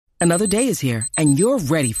Another day is here, and you're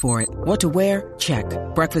ready for it. What to wear? Check.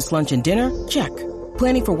 Breakfast, lunch, and dinner? Check.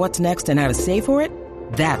 Planning for what's next and how to save for it?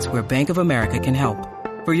 That's where Bank of America can help.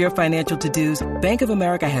 For your financial to-dos, Bank of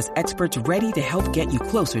America has experts ready to help get you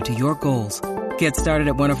closer to your goals. Get started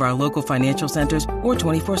at one of our local financial centers or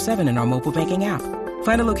 24/7 in our mobile banking app.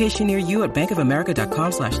 Find a location near you at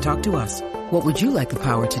bankofamerica.com/talktous. What would you like the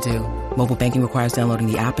power to do? Mobile banking requires downloading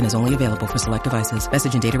the app and is only available for select devices.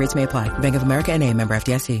 Message and data rates may apply. Bank of America N.A., member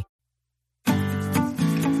FDIC.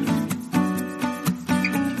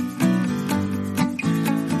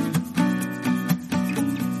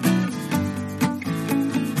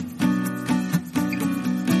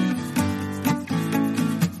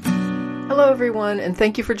 Hello, everyone, and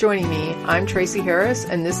thank you for joining me. I'm Tracy Harris,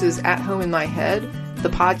 and this is At Home in My Head, the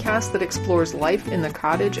podcast that explores life in the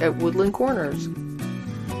cottage at Woodland Corners.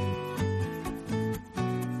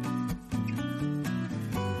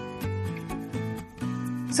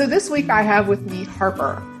 So this week I have with me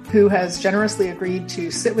Harper, who has generously agreed to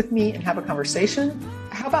sit with me and have a conversation.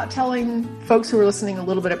 How about telling folks who are listening a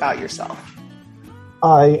little bit about yourself?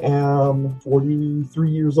 I am 43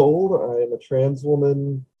 years old. I am a trans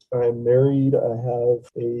woman. I'm married. I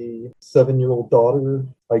have a 7-year-old daughter.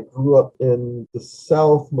 I grew up in the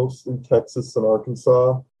South, mostly Texas and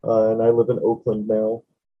Arkansas, and I live in Oakland now.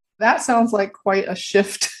 That sounds like quite a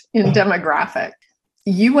shift in demographic.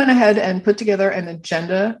 You went ahead and put together an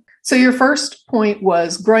agenda. So your first point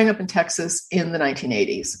was growing up in Texas in the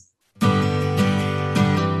 1980s.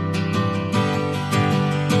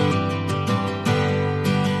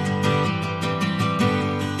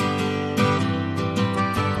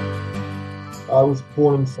 I was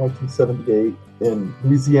born in 1978 in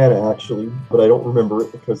Louisiana, actually, but I don't remember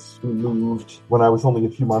it because we moved when I was only a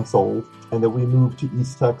few months old. And then we moved to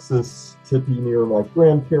East Texas to be near my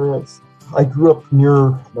grandparents. I grew up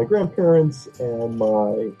near my grandparents and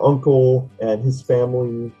my uncle and his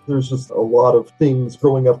family. There's just a lot of things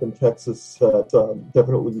growing up in Texas that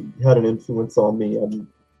definitely had an influence on me.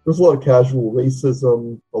 There's a lot of casual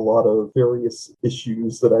racism, a lot of various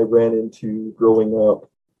issues that I ran into growing up.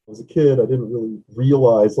 As a kid, I didn't really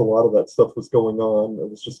realize a lot of that stuff was going on. It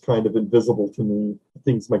was just kind of invisible to me.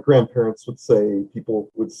 Things my grandparents would say, people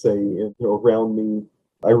would say, around me.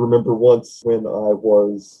 I remember once when I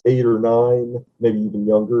was 8 or 9, maybe even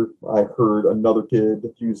younger, I heard another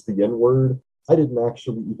kid use the N-word. I didn't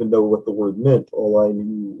actually even know what the word meant. All I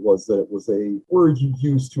knew was that it was a word you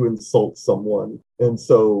use to insult someone. And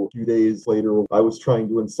so a few days later, I was trying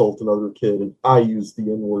to insult another kid, and I used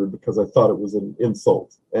the N-word because I thought it was an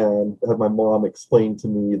insult. And had my mom explain to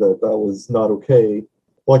me that that was not okay.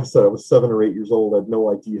 Like I said, I was 7 or 8 years old. I had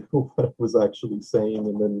no idea what I was actually saying,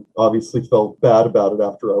 and then obviously felt bad about it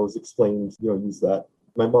after I was explained, use that.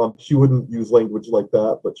 My mom, she wouldn't use language like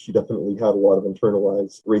that, but she definitely had a lot of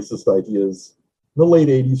internalized racist ideas. In the late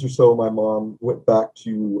 80s or so, my mom went back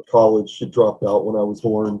to college. She dropped out when I was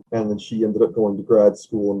born, and then she ended up going to grad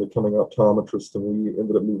school and becoming an optometrist, and we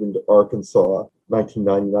ended up moving to Arkansas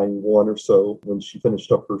 1991 or so when she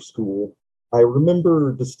finished up her school. I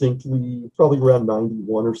remember distinctly, probably around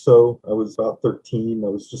 91 or so, I was about 13. I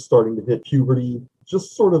was just starting to hit puberty,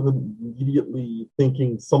 just sort of immediately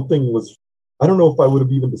thinking something was, I don't know if I would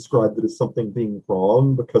have even described it as something being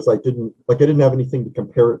wrong because I didn't have anything to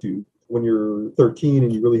compare it to. When you're 13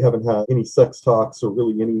 and you really haven't had any sex talks or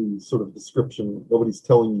really any sort of description, nobody's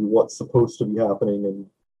telling you what's supposed to be happening. And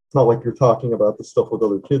it's not like you're talking about this stuff with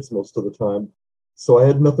other kids most of the time. So I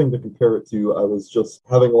had nothing to compare it to. I was just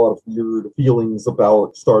having a lot of weird feelings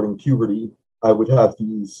about starting puberty. I would have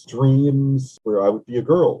these dreams where I would be a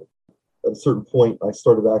girl. At a certain point, I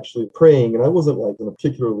started actually praying, and I wasn't like a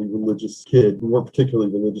particularly religious kid. We weren't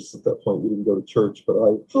particularly religious at that point. We didn't go to church, but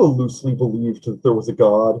I sort of loosely believed that there was a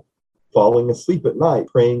God. Falling asleep at night,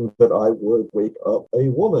 praying that I would wake up a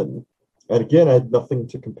woman. And again, I had nothing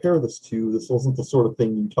to compare this to. This wasn't the sort of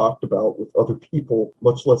thing you talked about with other people,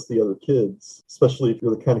 much less the other kids, especially if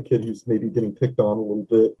you're the kind of kid who's maybe getting picked on a little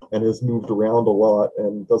bit and has moved around a lot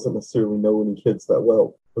and doesn't necessarily know any kids that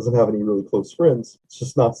well, doesn't have any really close friends. It's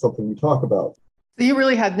just not something you talk about. So you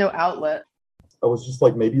really had no outlet. I was just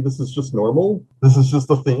like, maybe this is just normal. This is just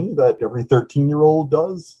a thing that every 13-year-old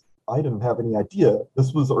does. I didn't have any idea.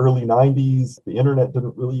 This was early 90s. The internet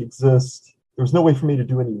didn't really exist. There was no way for me to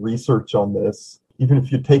do any research on this. Even if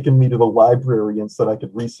you'd taken me to the library and said I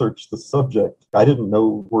could research the subject, I didn't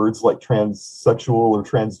know words like transsexual or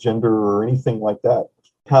transgender or anything like that.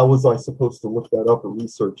 How was I supposed to look that up or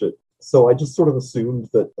research it? So I just sort of assumed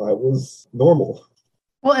that I was normal.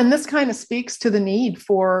 Well, and this kind of speaks to the need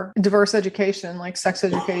for diverse education, like sex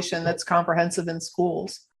education that's comprehensive in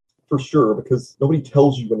schools. For sure, because nobody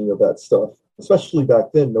tells you any of that stuff. Especially back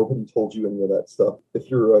then, nobody told you any of that stuff.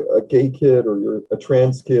 If you're a gay kid or you're a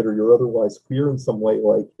trans kid or you're otherwise queer in some way,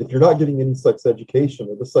 like if you're not getting any sex education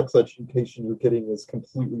or the sex education you're getting is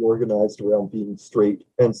completely organized around being straight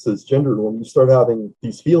and cisgender, when you start having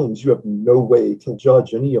these feelings, you have no way to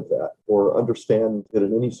judge any of that or understand it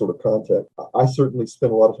in any sort of context. I certainly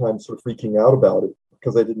spent a lot of time sort of freaking out about it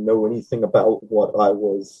because I didn't know anything about what I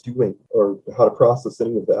was doing or how to process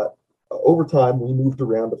any of that. Over time, we moved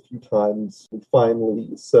around a few times. We finally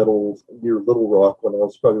settled near Little Rock when I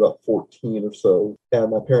was probably about 14 or so.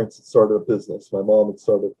 And my parents had started a business. My mom had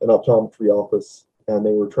started an optometry office, and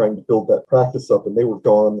they were trying to build that practice up. And they were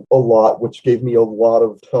gone a lot, which gave me a lot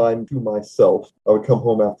of time to myself. I would come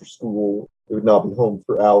home after school. They would not be home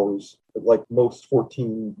for hours. But like most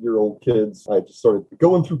 14-year-old kids, I just started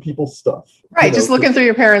going through people's stuff. Right, just looking through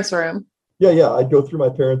your parents' room. Yeah, I'd go through my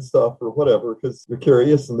parents' stuff or whatever because you're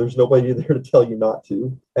curious and there's nobody there to tell you not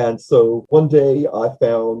to. And so one day I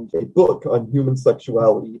found a book on human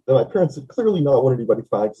sexuality that my parents had clearly not wanted anybody to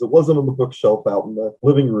find because it wasn't on the bookshelf out in the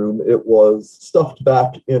living room. It was stuffed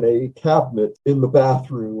back in a cabinet in the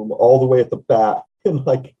bathroom all the way at the back in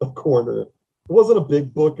like a corner. It wasn't a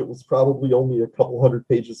big book. It was probably only a couple hundred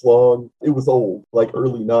pages long. It was old, like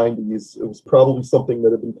early 90s. It was probably something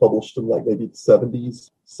that had been published in like maybe the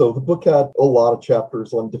 70s. So the book had a lot of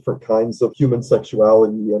chapters on different kinds of human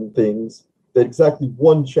sexuality and things. They had exactly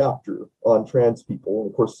one chapter on trans people.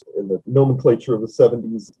 And of course, in the nomenclature of the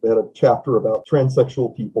 70s, they had a chapter about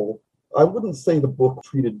transsexual people. I wouldn't say the book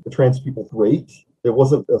treated the trans people great. It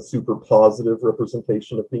wasn't a super positive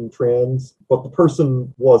representation of being trans, but the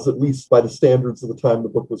person was, at least by the standards of the time the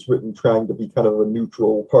book was written, trying to be kind of a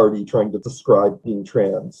neutral party, trying to describe being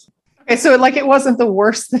trans. Okay, so it wasn't the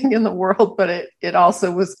worst thing in the world, but it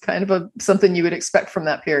also was kind of something you would expect from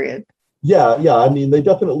that period. Yeah. I mean, they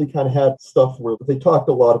definitely kind of had stuff where they talked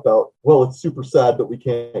a lot about, well, it's super sad that we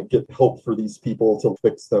can't get help for these people to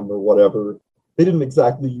fix them or whatever. They didn't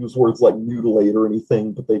exactly use words like mutilate or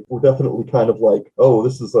anything, but they were definitely kind of like, oh,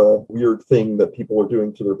 this is a weird thing that people are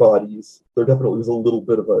doing to their bodies. There definitely was a little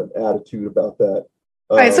bit of an attitude about that.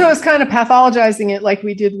 Right, so it was kind of pathologizing it like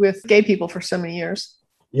we did with gay people for so many years.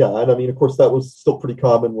 Yeah, and I mean, of course, that was still pretty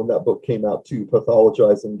common when that book came out too,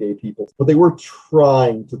 pathologizing gay people. But they were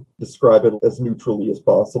trying to describe it as neutrally as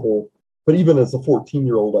possible. But even as a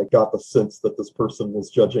 14-year-old, I got the sense that this person was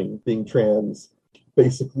judging being trans.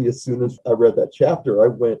 Basically, as soon as I read that chapter, I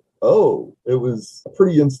went, oh, it was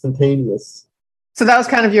pretty instantaneous. So that was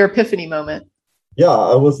kind of your epiphany moment. Yeah,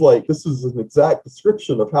 I was like, this is an exact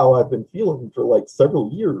description of how I've been feeling for like several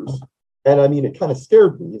years. And I mean, it kind of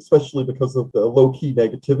scared me, especially because of the low-key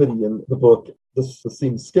negativity in the book. This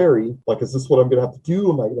seems scary. Like, is this what I'm going to have to do?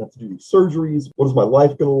 Am I going to have to do these surgeries? What is my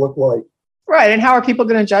life going to look like? Right. And how are people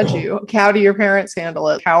going to judge you? How do your parents handle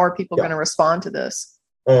it? How are people going to respond to this?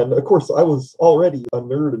 And of course, I was already a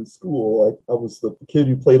nerd in school. I was the kid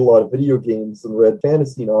who played a lot of video games and read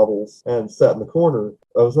fantasy novels and sat in the corner.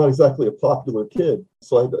 I was not exactly a popular kid.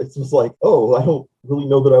 So it was like, oh, I don't really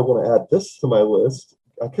know that I want to add this to my list.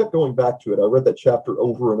 I kept going back to it. I read that chapter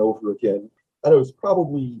over and over again. And it was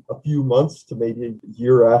probably a few months to maybe a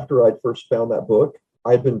year after I'd first found that book.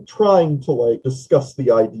 I'd been trying to like discuss the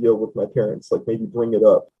idea with my parents, like maybe bring it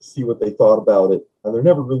up, see what they thought about it. And there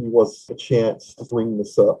never really was a chance to bring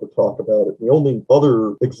this up or talk about it. The only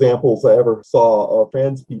other examples I ever saw of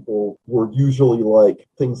trans people were usually like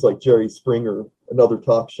things like Jerry Springer and other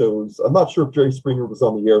talk shows. I'm not sure if Jerry Springer was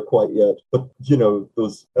on the air quite yet, but you know,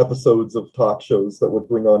 those episodes of talk shows that would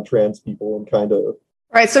bring on trans people and kind of...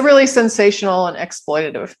 Right, so really sensational and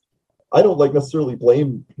exploitative. I don't like necessarily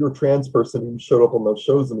blame your trans person who showed up on those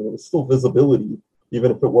shows. I mean, it was still visibility,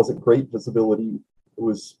 even if it wasn't great visibility. It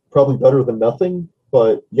was probably better than nothing.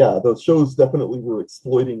 But yeah, those shows definitely were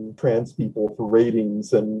exploiting trans people for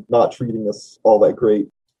ratings and not treating us all that great.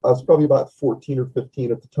 I was probably about 14 or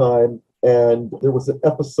 15 at the time. And there was an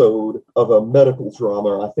episode of a medical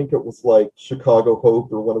drama. I think it was like Chicago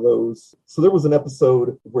Hope or one of those. So there was an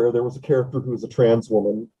episode where there was a character who was a trans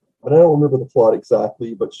woman. And I don't remember the plot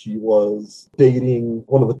exactly, but she was dating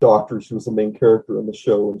one of the doctors who was the main character in the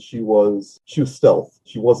show, and she was stealth.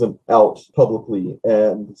 She wasn't out publicly.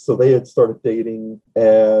 And so they had started dating,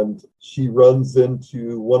 and she runs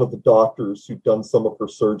into one of the doctors who'd done some of her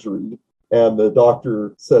surgery. And the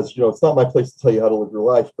doctor says, you know, it's not my place to tell you how to live your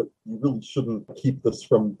life, but you really shouldn't keep this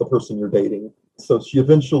from the person you're dating. So she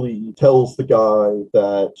eventually tells the guy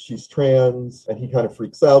that she's trans, and he kind of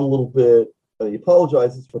freaks out a little bit. And he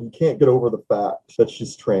apologizes, but he can't get over the fact that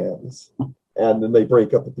she's trans. And then they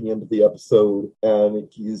break up at the end of the episode, and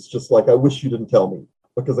he's just like, I wish you didn't tell me.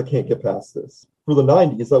 because I can't get past this. For the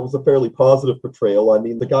 90s, that was a fairly positive portrayal. I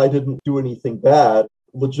mean, the guy didn't do anything bad.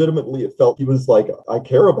 Legitimately, it felt he was like, I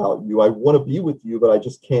care about you. I want to be with you, but I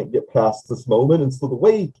just can't get past this moment. And so the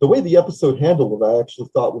way the episode handled it, I actually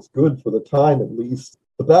thought was good for the time, at least.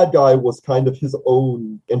 The bad guy was kind of his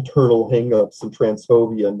own internal hangups and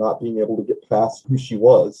transphobia and not being able to get past who she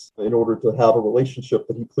was in order to have a relationship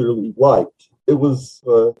that he clearly liked. It was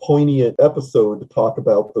a poignant episode to talk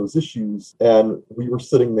about those issues. And we were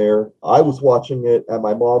sitting there. I was watching it, and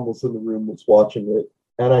my mom was in the room, was watching it.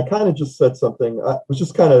 And I kind of just said something. I was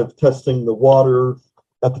just kind of testing the water.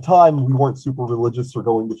 At the time, we weren't super religious or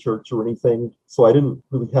going to church or anything. So I didn't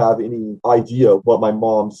really have any idea what my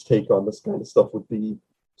mom's take on this kind of stuff would be.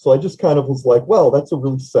 So I just kind of was like, well, that's a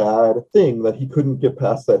really sad thing that he couldn't get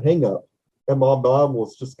past that hang up. And my mom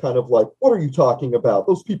was just kind of like, what are you talking about?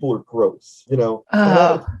 Those people are gross, you know?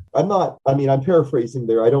 I'm paraphrasing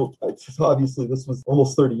there. Obviously this was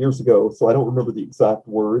almost 30 years ago, so I don't remember the exact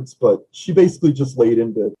words, but she basically just laid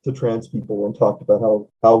into trans people and talked about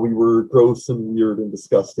how we were gross and weird and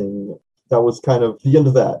disgusting. That was kind of the end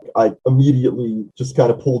of that. I immediately just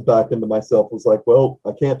kind of pulled back into myself, was like, well,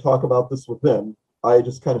 I can't talk about this with them. I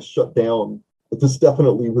just kind of shut down. But this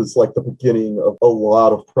definitely was like the beginning of a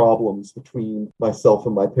lot of problems between myself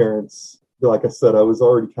and my parents. Like I said, I was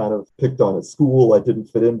already kind of picked on at school. I didn't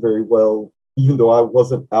fit in very well, even though I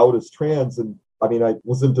wasn't out as trans. And I mean, I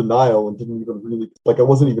was in denial and didn't even really, I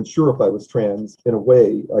wasn't even sure if I was trans in a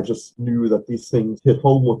way. I just knew that these things hit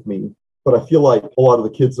home with me. But I feel like a lot of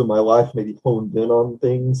the kids in my life maybe honed in on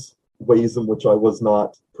things, ways in which I was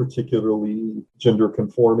not particularly gender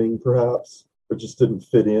conforming, perhaps, or just didn't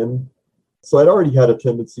fit in. So I'd already had a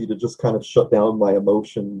tendency to just kind of shut down my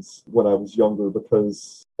emotions when I was younger,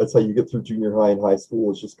 because that's how you get through junior high and high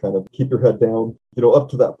school, is just kind of keep your head down. Up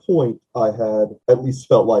to that point, I had at least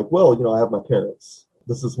felt like, well, I have my parents.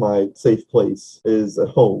 This is my safe place, is at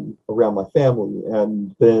home around my family.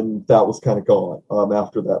 And then that was kind of gone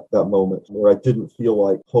after that moment, where I didn't feel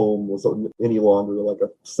like home was any longer like a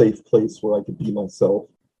safe place where I could be myself.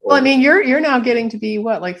 Well, I mean, you're now getting to be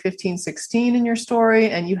what, like 15, 16 in your story,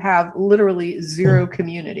 and you have literally zero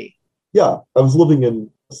community. Yeah, I was living in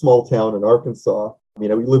a small town in Arkansas. I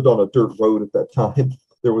mean, we lived on a dirt road at that time.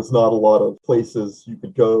 There was not a lot of places you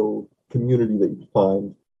could go, community that you could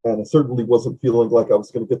find. And I certainly wasn't feeling like I was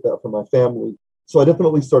going to get that from my family. So I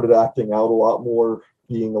definitely started acting out a lot more,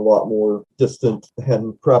 being a lot more distant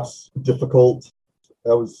and perhaps difficult.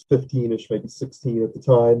 I was 15-ish, maybe 16 at the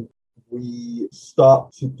time. We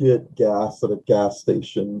stopped to get gas at a gas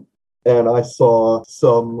station, and I saw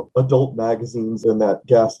some adult magazines in that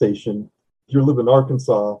gas station. If you live in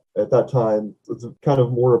Arkansas at that time, it's a kind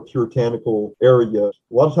of more a puritanical area. A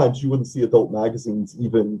lot of times you wouldn't see adult magazines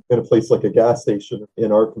even in a place like a gas station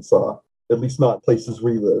in Arkansas, at least not places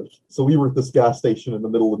we lived. So we were at this gas station in the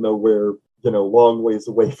middle of nowhere, long ways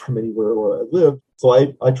away from anywhere where I lived. So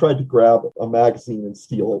I tried to grab a magazine and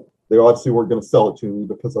steal it. They obviously weren't going to sell it to me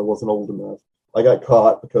because I wasn't old enough. I got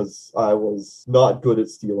caught because I was not good at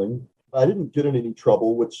stealing. I didn't get in any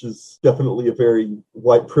trouble, which is definitely a very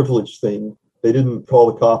white privilege thing. They didn't call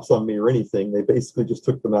the cops on me or anything. They basically just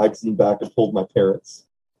took the magazine back and told my parents,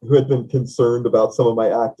 who had been concerned about some of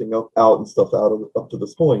my acting out and stuff up to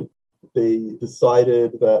this point. They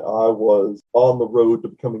decided that I was on the road to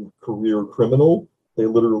becoming a career criminal. They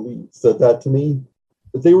literally said that to me.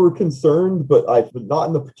 They were concerned, but not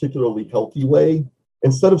in a particularly healthy way.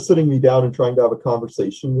 Instead of sitting me down and trying to have a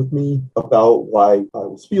conversation with me about why I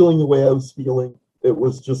was feeling the way I was feeling, it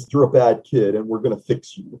was just, you're a bad kid and we're going to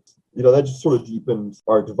fix you. That just sort of deepened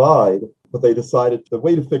our divide. But they decided the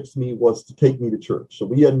way to fix me was to take me to church. So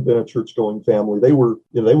we hadn't been a church-going family. They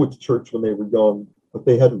went to church when they were young, but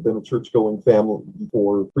they hadn't been a church-going family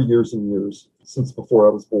for years and years, since before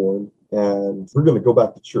I was born. And we're going to go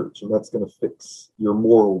back to church, and that's going to fix your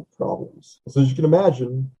moral problems. So as you can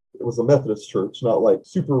imagine, it was a Methodist church, not like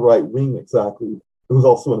super right-wing exactly. It was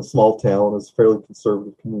also in a small town. It was a fairly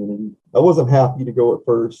conservative community. I wasn't happy to go at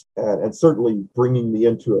first, and certainly bringing me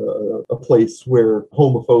into a place where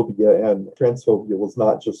homophobia and transphobia was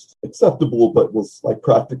not just acceptable, but was like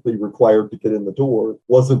practically required to get in the door,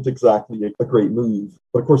 wasn't exactly a great move.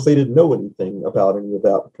 But of course, they didn't know anything about any of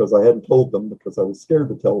that because I hadn't told them, because I was scared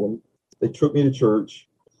to tell them. They took me to church.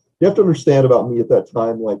 You have to understand about me at that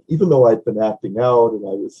time, like, even though I'd been acting out and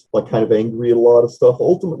I was like kind of angry at a lot of stuff,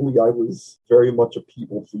 ultimately I was very much a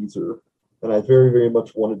people pleaser. And I very, very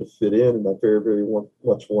much wanted to fit in, and I very, very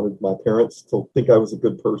much wanted my parents to think I was a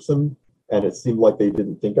good person. And it seemed like they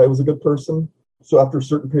didn't think I was a good person. So after a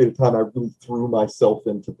certain period of time, I really threw myself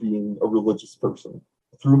into being a religious person.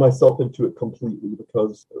 threw myself into it completely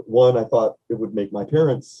because, one, I thought it would make my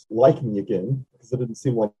parents like me again because it didn't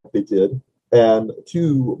seem like they did. And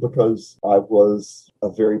two, because I was a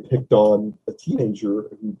very picked on a teenager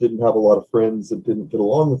who didn't have a lot of friends and didn't get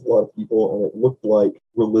along with a lot of people. And it looked like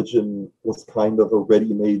religion was kind of a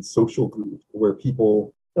ready-made social group where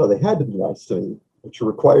people, they had to be nice to me, which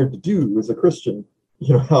you're required to do as a Christian.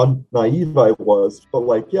 How naive I was, but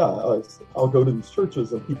I'll go to these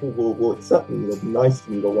churches and people will accept me. They'll be nice to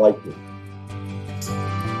me. They'll like me.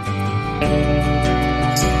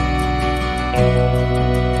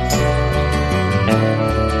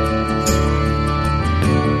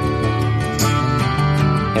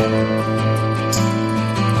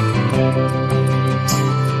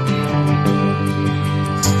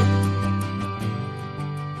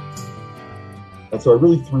 And so I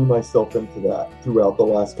really threw myself into that throughout the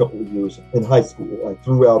last couple of years in high school. I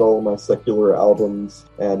threw out all my secular albums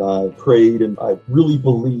and I prayed, and I really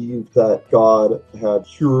believed that God had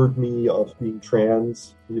cured me of being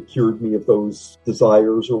trans. He had cured me of those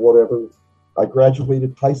desires or whatever. I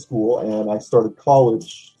graduated high school and I started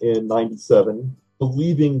college in 97,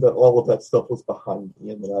 believing that all of that stuff was behind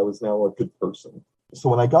me and that I was now a good person. So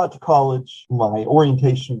when I got to college, my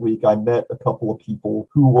orientation week, I met a couple of people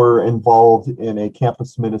who were involved in a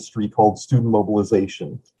campus ministry called Student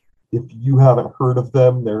Mobilization. If you haven't heard of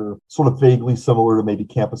them, they're sort of vaguely similar to maybe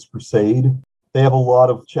Campus Crusade. They have a lot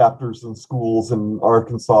of chapters in schools in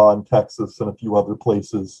Arkansas and Texas and a few other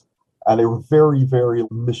places. And they were very, very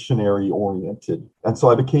missionary oriented. And so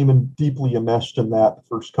I became deeply enmeshed in that the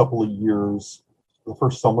first couple of years. The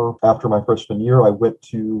first summer after my freshman year, I went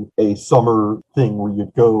to a summer thing where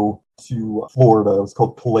you'd go to Florida. It was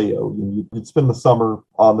called Kaleo. You'd spend the summer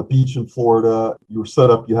on the beach in Florida. You were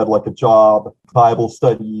set up, you had like a job, Bible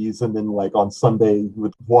studies, and then like on Sunday, you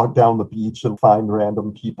would walk down the beach and find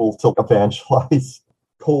random people to evangelize.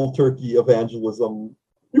 Cold turkey evangelism.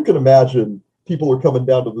 You can imagine people are coming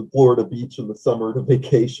down to the Florida beach in the summer to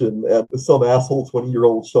vacation, and some asshole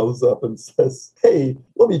 20-year-old shows up and says, "Hey,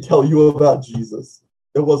 let me tell you about Jesus."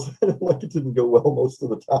 It wasn't like it didn't go well most of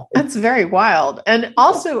the time. That's very wild. And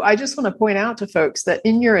also, I just want to point out to folks that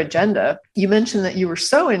in your agenda, you mentioned that you were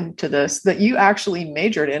so into this that you actually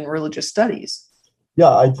majored in religious studies. Yeah,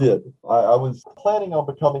 I did. I was planning on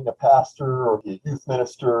becoming a pastor or a youth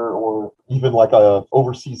minister or even like a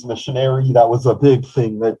overseas missionary. That was a big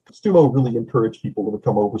thing that Stumo really encouraged people to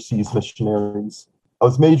become overseas missionaries. I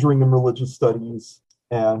was majoring in religious studies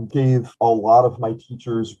and gave a lot of my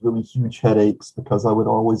teachers really huge headaches because I would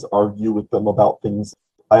always argue with them about things.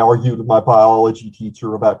 I argued with my biology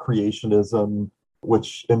teacher about creationism,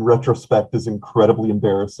 which in retrospect is incredibly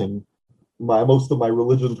embarrassing. Most of my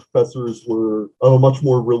religion professors were of a much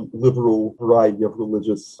more liberal variety of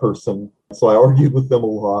religious person. So I argued with them a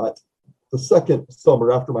lot. The second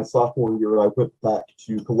summer after my sophomore year, I went back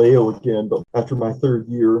to Kaleo again. But after my third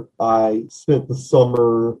year, I spent the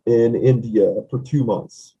summer in India for 2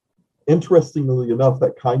 months. Interestingly enough,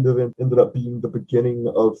 that kind of ended up being the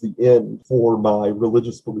beginning of the end for my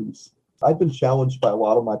religious beliefs. I've been challenged by a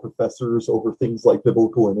lot of my professors over things like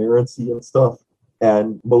biblical inerrancy and stuff,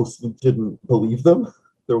 and mostly didn't believe them.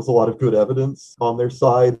 There was a lot of good evidence on their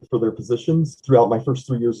side for their positions throughout my first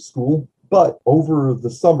 3 years of school. But over the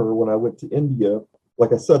summer when I went to India,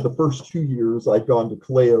 like I said, the first 2 years I'd gone to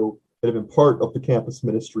Kaleo and had been part of the campus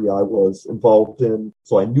ministry I was involved in.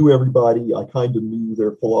 So I knew everybody. I kind of knew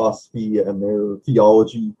their philosophy and their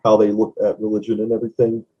theology, how they looked at religion and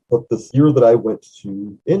everything. But this year that I went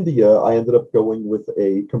to India, I ended up going with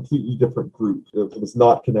a completely different group. It was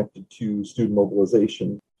not connected to student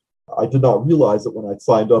mobilization. I did not realize it when I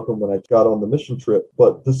signed up and when I got on the mission trip,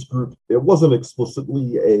 but this group, it wasn't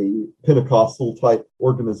explicitly a Pentecostal type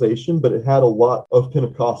organization, but it had a lot of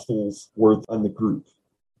Pentecostals were in the group.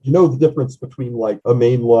 You know the difference between like a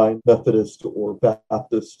mainline Methodist or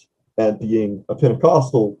Baptist and being a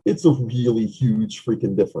Pentecostal? It's a really huge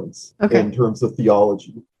freaking difference in terms of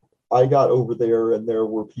theology. I got over there and there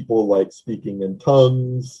were people like speaking in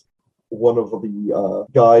tongues. One of the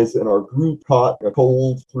guys in our group caught a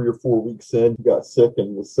cold 3 or 4 weeks in. He got sick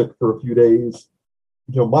and was sick for a few days.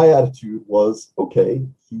 My attitude was, okay,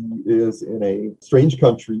 he is in a strange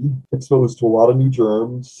country, exposed to a lot of new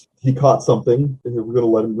germs. He caught something, and we're going to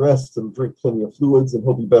let him rest and drink plenty of fluids, and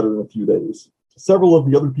he'll be better in a few days. Several of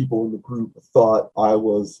the other people in the group thought I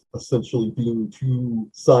was essentially being too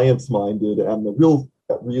science-minded, and the real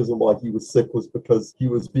reason why he was sick was because he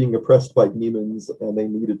was being oppressed by demons and they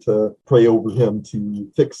needed to pray over him to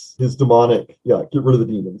fix his demonic, get rid of the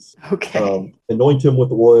demons. Anoint him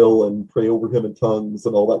with oil and pray over him in tongues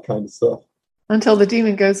and all that kind of stuff. Until the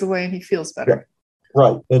demon goes away and he feels better. Yeah.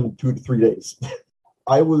 Right, in 2 to 3 days.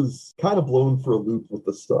 I was kind of blown for a loop with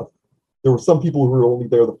this stuff. There were some people who were only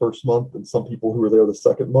there the first month and some people who were there the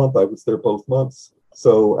second month. I was there both months.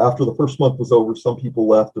 So after the first month was over, some people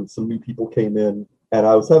left and some new people came in. And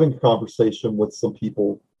I was having a conversation with some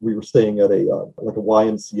people. We were staying at a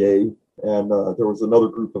YMCA, and there was another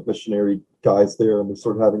group of missionary guys there, and we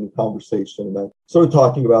started having a conversation. And I started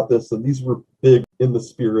talking about this, and these were big in the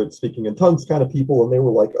spirit, speaking in tongues kind of people. And they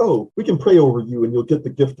were like, "Oh, we can pray over you, and you'll get the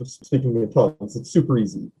gift of speaking in tongues. It's super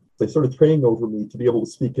easy." They started praying over me to be able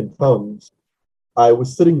to speak in tongues. I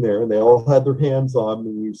was sitting there, and they all had their hands on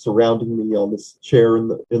me, surrounding me on this chair in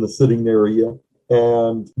the sitting area,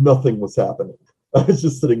 and nothing was happening. I was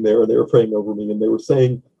just sitting there, and they were praying over me, and they were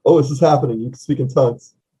saying, "Oh, this is happening. You can speak in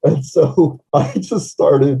tongues." And so I just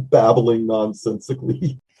started babbling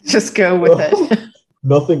nonsensically. Just go with it.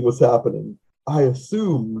 Nothing was happening. I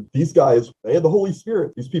assumed these guys, they had the Holy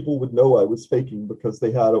Spirit. These people would know I was faking because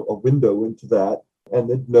they had a window into that. And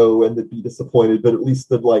they'd know and they'd be disappointed, but at least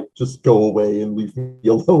they'd just go away and leave me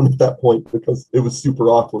alone at that point because it was super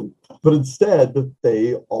awkward. But instead,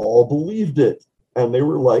 they all believed it. And they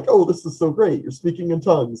were like, "Oh, this is so great. You're speaking in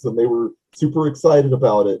tongues." And they were super excited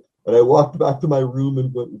about it. And I walked back to my room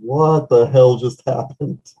and went, "What the hell just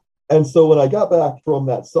happened?" And so when I got back from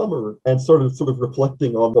that summer and started sort of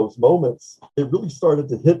reflecting on those moments, it really started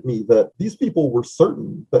to hit me that these people were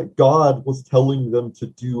certain that God was telling them to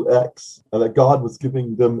do X and that God was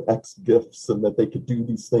giving them X gifts and that they could do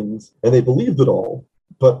these things. And they believed it all.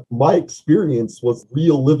 But my experience was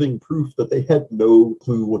real living proof that they had no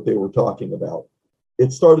clue what they were talking about.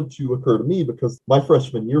 It started to occur to me because my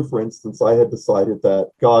freshman year, for instance, I had decided that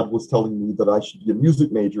God was telling me that I should be a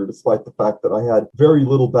music major, despite the fact that I had very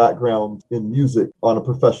little background in music on a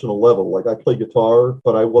professional level. I play guitar,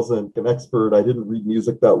 but I wasn't an expert. I didn't read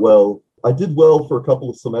music that well. I did well for a couple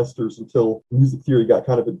of semesters until music theory got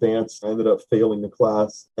kind of advanced. I ended up failing a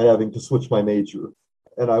class and having to switch my major.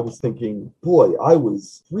 And I was thinking, boy, I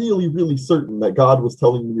was really, really certain that God was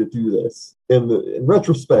telling me to do this. In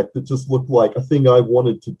retrospect, it just looked like a thing I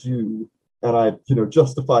wanted to do. And I,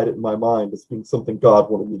 justified it in my mind as being something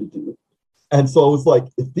God wanted me to do. And so I was like,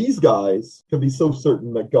 if these guys can be so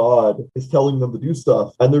certain that God is telling them to do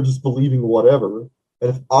stuff and they're just believing whatever, and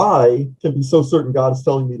if I can be so certain God is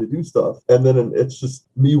telling me to do stuff, and then it's just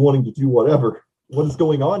me wanting to do whatever, what is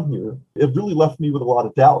going on here? It really left me with a lot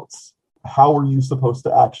of doubts. How are you supposed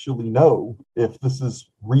to actually know if this is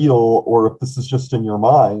real or if this is just in your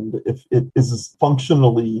mind, if it is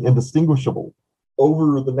functionally indistinguishable?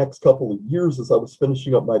 Over the next couple of years, as I was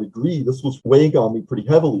finishing up my degree, this was weighing on me pretty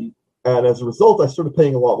heavily. And as a result, I started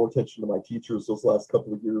paying a lot more attention to my teachers those last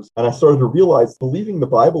couple of years. And I started to realize believing the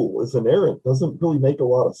Bible is inerrant doesn't really make a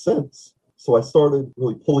lot of sense. So I started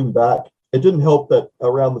really pulling back. It didn't help that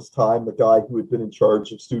around this time, the guy who had been in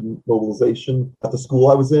charge of student mobilization at the school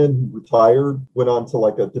I was in, he retired, went on to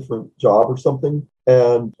a different job or something,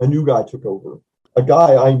 and a new guy took over. A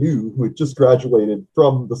guy I knew who had just graduated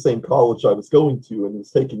from the same college I was going to and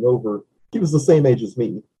was taking over. He was the same age as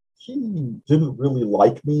me. He didn't really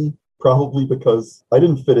like me, probably because I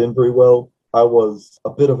didn't fit in very well. I was a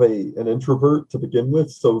bit of an introvert to begin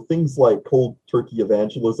with, so things like cold turkey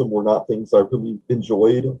evangelism were not things I really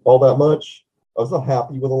enjoyed all that much. I was not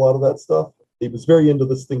happy with a lot of that stuff. He was very into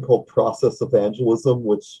this thing called process evangelism,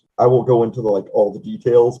 which I won't go into all the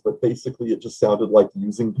details, but basically it just sounded like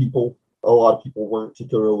using people. A lot of people weren't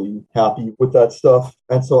particularly happy with that stuff.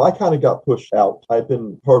 And so I kind of got pushed out. I'd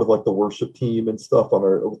been part of the worship team and stuff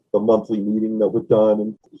on the monthly meeting that we'd done.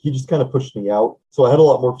 And he just kind of pushed me out. So I had a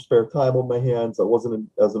lot more spare time on my hands. I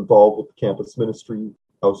wasn't as involved with the campus ministry.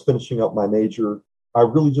 I was finishing up my major. I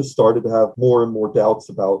really just started to have more and more doubts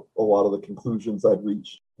about a lot of the conclusions I'd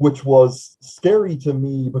reached, which was scary to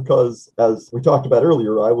me because, as we talked about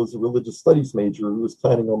earlier, I was a religious studies major who was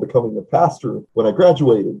planning on becoming a pastor when I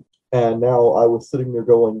graduated. And now I was sitting there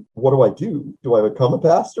going, what do I do? Do I become a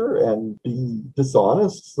pastor and be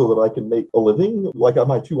dishonest so that I can make a living? Am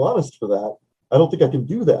I too honest for that? I don't think I can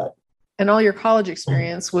do that. And all your college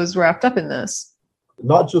experience was wrapped up in this.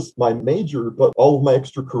 Not just my major, but all of my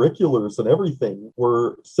extracurriculars and everything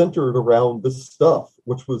were centered around this stuff,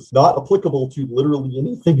 which was not applicable to literally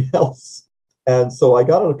anything else. And so I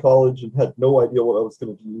got out of college and had no idea what I was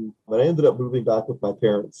going to do. And I ended up moving back with my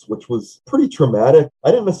parents, which was pretty traumatic.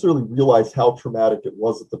 I didn't necessarily realize how traumatic it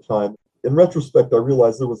was at the time. In retrospect, I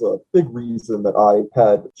realized there was a big reason that I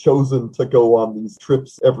had chosen to go on these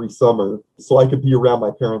trips every summer so I could be around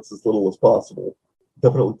my parents as little as possible.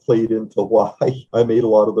 Definitely played into why I made a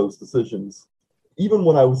lot of those decisions. Even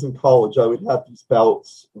when I was in college, I would have these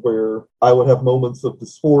bouts where I would have moments of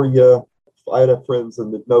dysphoria. I'd have friends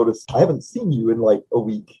and they'd notice, I haven't seen you in like a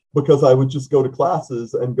week, because I would just go to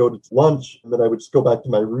classes and go to lunch, and then I would just go back to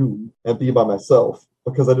my room and be by myself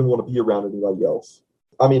because I didn't want to be around anybody else.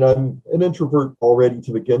 I mean, I'm an introvert already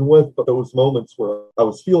to begin with, but those moments where I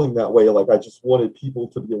was feeling that way, like I just wanted people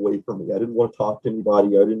to be away from me. I didn't want to talk to anybody.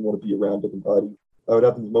 I didn't want to be around anybody. I would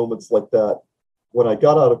have these moments like that. When I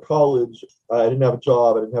got out of college, I didn't have a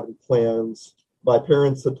job. I didn't have any plans. My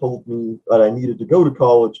parents had told me that I needed to go to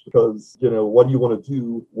college because, what do you want to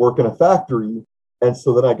do? Work in a factory. And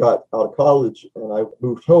so then I got out of college and I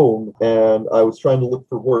moved home and I was trying to look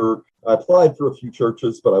for work. I applied for a few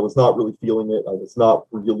churches, but I was not really feeling it. I was not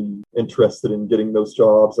really interested in getting those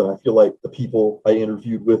jobs. And I feel like the people I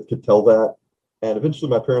interviewed with could tell that. And eventually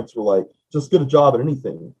my parents were like, just get a job at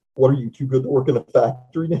anything. What, are you too good to work in a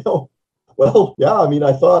factory now? Well, yeah, I mean,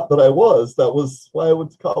 I thought that I was. That was why I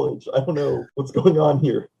went to college. I don't know what's going on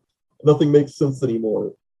here. Nothing makes sense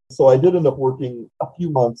anymore. So I did end up working a few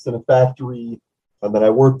months in a factory. And then I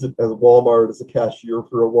worked at Walmart as a cashier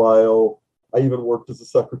for a while. I even worked as a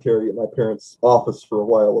secretary at my parents' office for a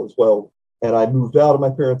while as well. And I moved out of my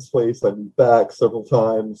parents' place. I moved back several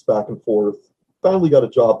times, back and forth. Finally got a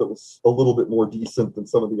job that was a little bit more decent than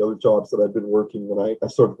some of the other jobs that I'd been working when I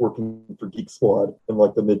started working for Geek Squad in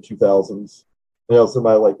like the mid-2000s. And I was in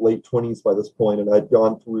my like late 20s by this point, and I'd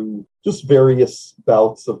gone through just various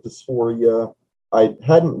bouts of dysphoria. I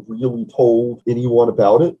hadn't really told anyone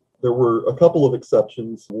about it. There were a couple of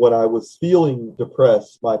exceptions. When I was feeling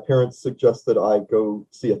depressed, my parents suggested I go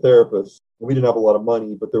see a therapist. We didn't have a lot of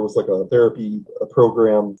money, but there was like a therapy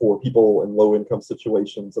program for people in low income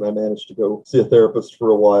situations. And I managed to go see a therapist for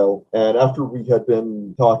a while. And after we had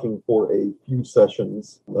been talking for a few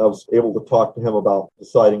sessions, I was able to talk to him about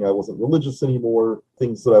deciding I wasn't religious anymore,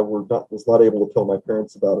 things that I was not able to tell my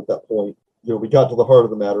parents about at that point. We got to the heart of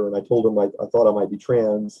the matter, and I told him I thought I might be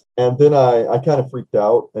trans. And then I kind of freaked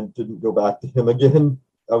out and didn't go back to him again.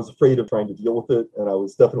 I was afraid of trying to deal with it, and I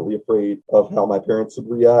was definitely afraid of how my parents would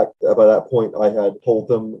react. By that point, I had told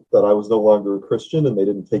them that I was no longer a Christian, and they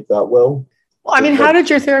didn't take that well. Well, I mean, how did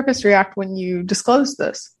your therapist react when you disclosed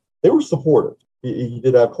this? They were supportive. He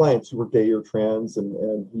did have clients who were gay or trans,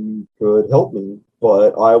 and he could help me.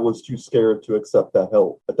 But I was too scared to accept that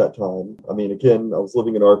help at that time. I mean, again, I was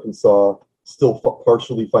living in Arkansas, still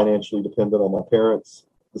partially financially dependent on my parents.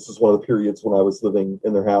 This is one of the periods when I was living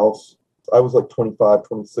in their house. I was like 25,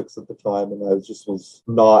 26 at the time, and I was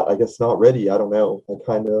not ready. I don't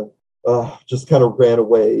know. I just kind of ran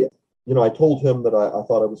away. I told him that I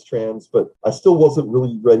thought I was trans, but I still wasn't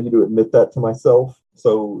really ready to admit that to myself.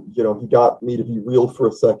 So, he got me to be real for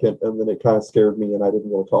a second, and then it kind of scared me, and I didn't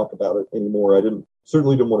want to talk about it anymore.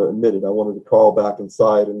 Certainly didn't want to admit it. I wanted to crawl back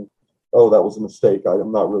inside and, oh, that was a mistake.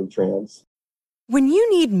 I'm not really trans. When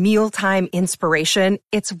you need mealtime inspiration,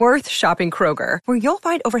 it's worth shopping Kroger, where you'll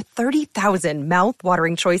find over 30,000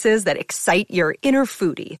 mouth-watering choices that excite your inner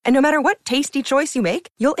foodie. And no matter what tasty choice you make,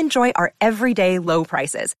 you'll enjoy our everyday low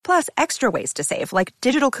prices, plus extra ways to save, like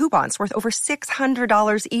digital coupons worth over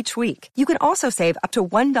 $600 each week. You can also save up to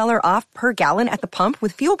 $1 off per gallon at the pump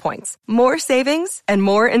with fuel points. More savings and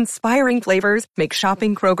more inspiring flavors make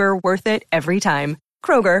shopping Kroger worth it every time.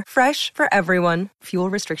 Kroger, fresh for everyone. Fuel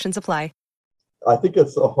restrictions apply. I think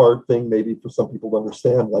it's a hard thing maybe for some people to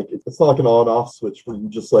understand. Like, it's not like an on-off switch where you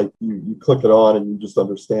just like, you click it on and you just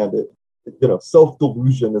understand it.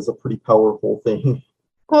 Self-delusion is a pretty powerful thing.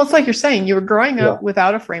 Well, it's like you're saying, you were growing up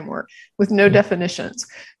without a framework, with no definitions,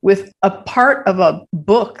 with a part of a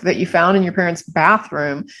book that you found in your parents'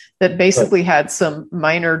 bathroom that basically had some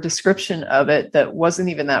minor description of it that wasn't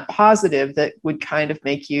even that positive, that would kind of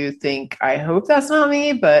make you think, I hope that's not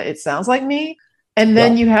me, but it sounds like me. And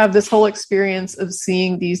then you have this whole experience of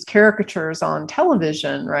seeing these caricatures on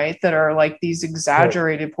television, right, that are like these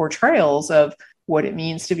exaggerated portrayals of what it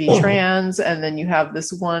means to be trans. And then you have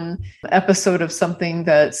this one episode of something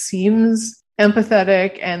that seems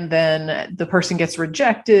empathetic, and then the person gets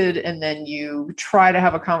rejected, and then you try to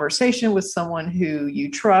have a conversation with someone who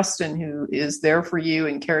you trust and who is there for you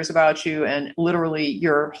and cares about you and literally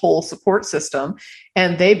your whole support system.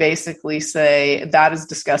 And they basically say, that is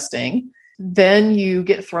disgusting. Then you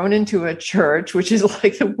get thrown into a church, which is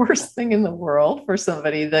like the worst thing in the world for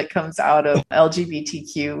somebody that comes out of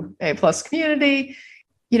LGBTQA plus community.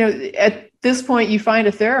 At this point, you find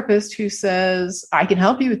a therapist who says, I can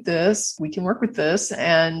help you with this. We can work with this.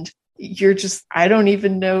 And you're just, I don't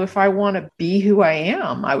even know if I want to be who I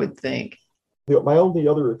am, I would think. My only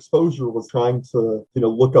other exposure was trying to,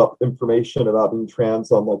 look up information about being trans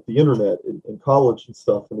on like the internet in college and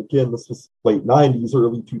stuff. And again, this was late 90s,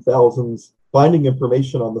 early 2000s. finding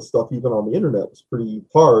information on the stuff, even on the internet, was pretty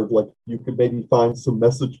hard. Like you could maybe find some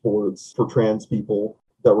message boards for trans people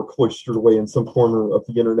that were cloistered away in some corner of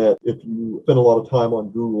the internet. If you spent a lot of time on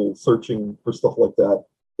Google searching for stuff like that,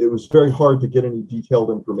 it was very hard to get any detailed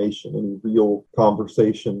information, any real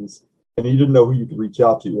conversations. And you didn't know who you could reach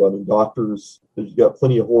out to. I mean, doctors, you got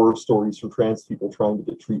plenty of horror stories from trans people trying to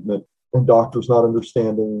get treatment and doctors not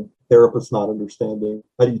understanding, therapists not understanding.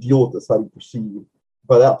 How do you deal with this? How do you proceed?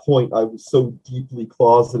 By that point, I was so deeply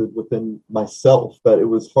closeted within myself that it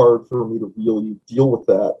was hard for me to really deal with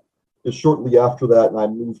that. And shortly after that, and I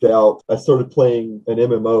moved out, I started playing an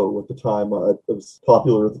MMO at the time. It was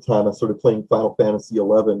popular at the time. I started playing Final Fantasy XI.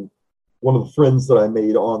 One of the friends that I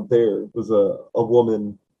made on there was a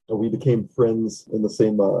woman, and we became friends in the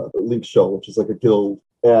same link shell, which is like a guild.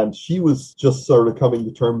 And she was just sort of coming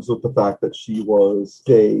to terms with the fact that she was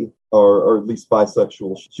gay or at least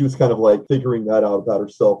bisexual. She was kind of like figuring that out about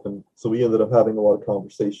herself. And so we ended up having a lot of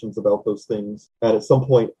conversations about those things. And at some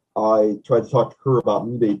point, I tried to talk to her about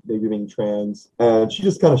me maybe being trans, and she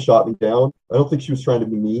just kind of shot me down. I don't think she was trying to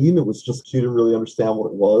be mean. It was just she didn't really understand what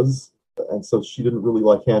it was. And so she didn't really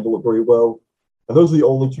like handle it very well. And those are the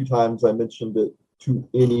only two times I mentioned it to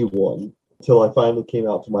anyone until I finally came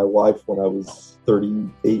out to my wife when I was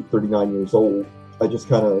 38, 39 years old. I just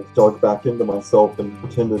kind of dug back into myself and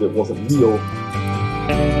pretended it wasn't real.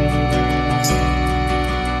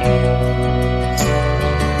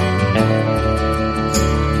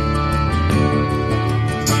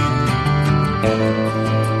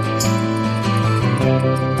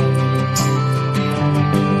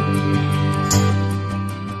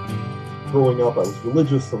 Growing up, I was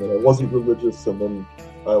religious, and then I wasn't religious, and then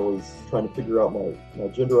I was trying to figure out my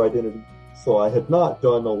gender identity. So I had not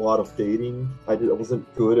done a lot of dating. I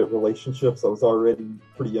wasn't good at relationships. I was already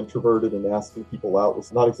pretty introverted, and asking people out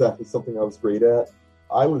was not exactly something I was great at.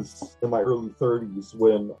 I was in my early 30s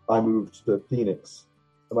when I moved to Phoenix.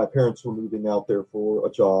 And my parents were moving out there for a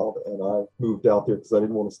job, and I moved out there because I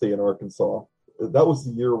didn't want to stay in Arkansas. That was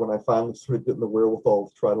the year when I finally started getting the wherewithal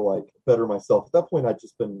to try to better myself. At that point, I'd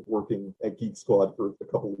just been working at Geek Squad for a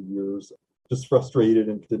couple of years, just frustrated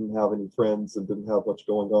and didn't have any friends and didn't have much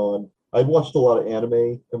going on. I'd watched a lot of anime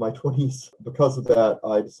in my 20s. Because of that,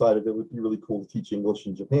 I decided it would be really cool to teach English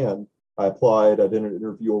in Japan. I applied, I did an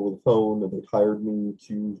interview over the phone, and they hired me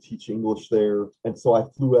to teach English there. And so I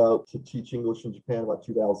flew out to teach English in Japan about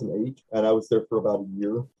 2008, and I was there for about a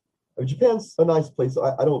year. I mean, Japan's a nice place.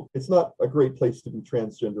 It's not a great place to be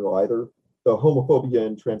transgender either. The homophobia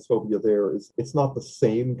and transphobia there it's not the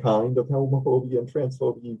same kind of homophobia and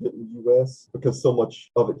transphobia you get in the US, because so much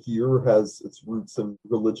of it here has its roots in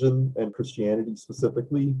religion and Christianity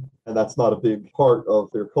specifically, and that's not a big part of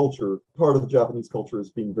their culture. Part of the Japanese culture is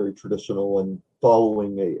being very traditional and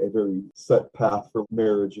following a very set path for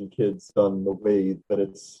marriage and kids done the way that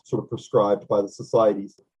it's sort of prescribed by the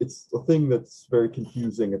societies. It's a thing that's very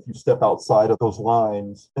confusing. If you step outside of those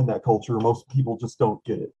lines in that culture, most people just don't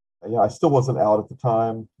get it. Yeah, I still wasn't out at the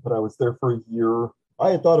time, but I was there for a year.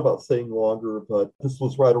 I had thought about staying longer, but this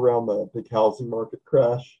was right around the big housing market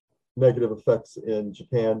crash. Negative effects in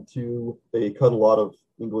Japan, too. They cut a lot of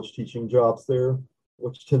English teaching jobs there,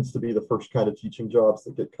 which tends to be the first kind of teaching jobs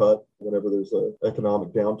that get cut whenever there's an economic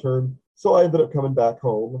downturn. So I ended up coming back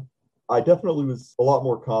home. I definitely was a lot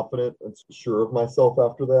more confident and sure of myself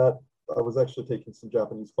after that. I was actually taking some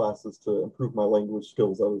Japanese classes to improve my language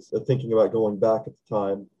skills. I was thinking about going back at the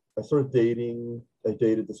time. I started dating. I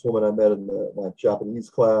dated this woman I met in my Japanese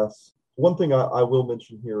class. One thing I will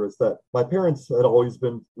mention here is that my parents had always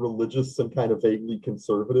been religious and kind of vaguely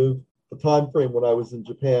conservative. The time frame when I was in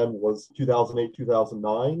Japan was 2008,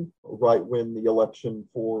 2009, right when the election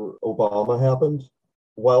for Obama happened.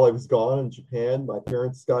 While I was gone in Japan, my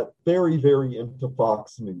parents got very, very into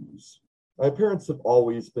Fox News. My parents have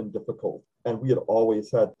always been difficult, and we had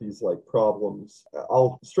always had these problems.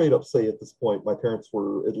 I'll straight up say at this point, my parents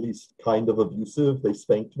were at least kind of abusive. They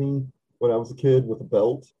spanked me when I was a kid with a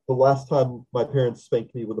belt. The last time my parents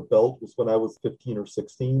spanked me with a belt was when I was 15 or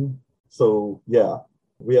 16. So yeah,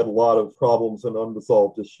 we had a lot of problems and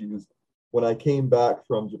unresolved issues. When I came back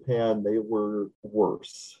from Japan, they were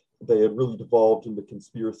worse. They had really devolved into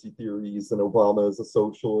conspiracy theories and Obama as a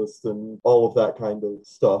socialist and all of that kind of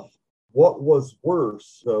stuff. What was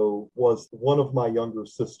worse, though, was one of my younger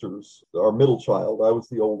sisters, our middle child. I was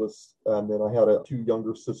the oldest, and then I had two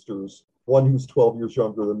younger sisters, one who's 12 years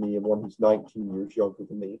younger than me and one who's 19 years younger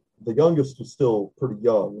than me. The youngest was still pretty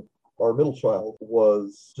young. Our middle child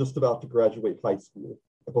was just about to graduate high school.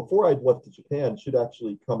 Before I'd left to Japan, she'd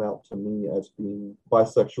actually come out to me as being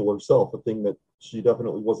bisexual herself, a thing that she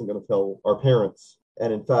definitely wasn't going to tell our parents.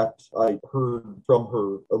 And in fact, I heard from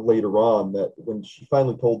her later on that when she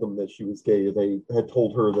finally told them that she was gay, they had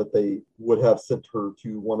told her that they would have sent her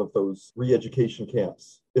to one of those re-education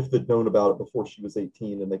camps if they'd known about it before she was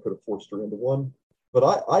 18 and they could have forced her into one.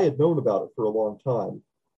 But I had known about it for a long time.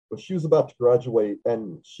 But she was about to graduate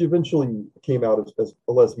and she eventually came out as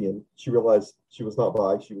a lesbian. She realized she was not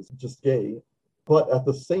bi, she was just gay. But at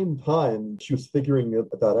the same time, she was figuring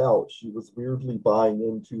that out. She was weirdly buying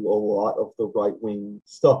into a lot of the right-wing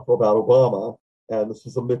stuff about Obama. And this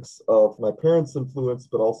was a mix of my parents' influence,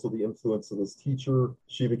 but also the influence of this teacher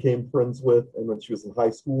she became friends with. And when she was in high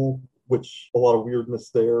school, which a lot of weirdness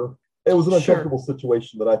there. It was an uncomfortable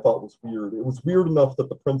situation that I thought was weird. It was weird enough that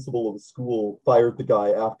the principal of the school fired the guy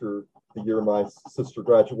after the year my sister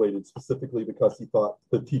graduated, specifically because he thought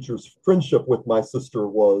the teacher's friendship with my sister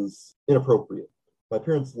was inappropriate. My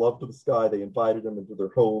parents loved this guy. They invited him into their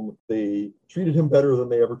home. They treated him better than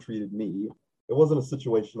they ever treated me. It wasn't a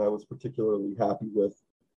situation I was particularly happy with.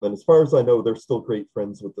 And as far as I know, they're still great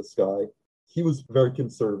friends with this guy. He was very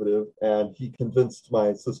conservative, and he convinced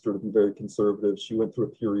my sister to be very conservative. She went through a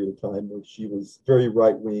period of time where she was very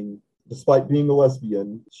right-wing. Despite being a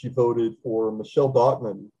lesbian, she voted for Michelle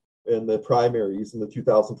Bachmann in the primaries in the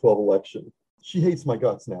 2012 election. She hates my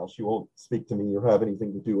guts now. She won't speak to me or have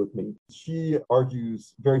anything to do with me. She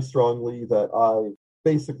argues very strongly that I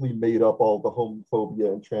basically made up all the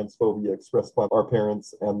homophobia and transphobia expressed by our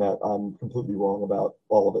parents and that I'm completely wrong about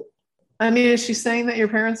all of it. I mean, is she saying that your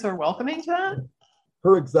parents are welcoming to that?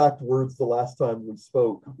 Her exact words the last time we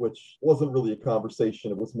spoke, which wasn't really a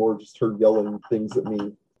conversation, it was more just her yelling things at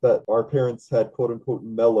me, that our parents had quote unquote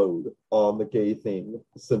mellowed on the gay thing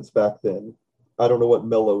since back then. I don't know what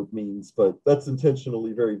mellowed means, but that's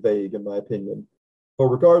intentionally very vague in my opinion. But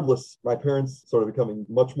regardless, my parents started becoming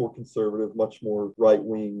much more conservative, much more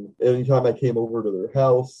right-wing. Anytime I came over to their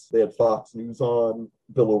house, they had Fox News on.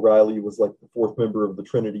 Bill O'Reilly was like the fourth member of the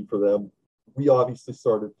Trinity for them. We obviously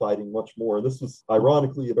started fighting much more. And this was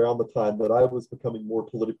ironically around the time that I was becoming more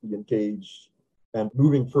politically engaged and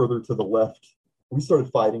moving further to the left. We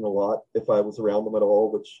started fighting a lot if I was around them at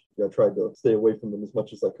all, which I tried to stay away from them as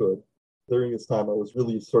much as I could. During this time, I was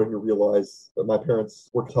really starting to realize that my parents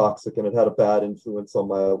were toxic and it had a bad influence on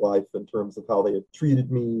my life in terms of how they had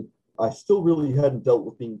treated me. I still really hadn't dealt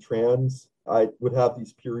with being trans. I would have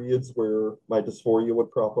these periods where my dysphoria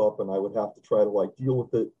would crop up and I would have to try to deal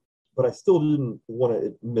with it. But I still didn't want to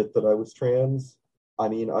admit that I was trans. I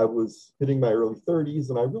mean, I was hitting my early 30s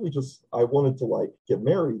and I wanted to get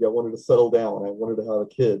married. I wanted to settle down. I wanted to have a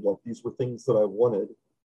kid. These were things that I wanted.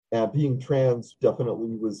 And being trans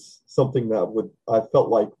definitely was something that I felt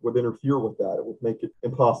like would interfere with that. It would make it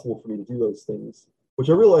impossible for me to do those things, which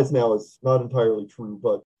I realize now is not entirely true,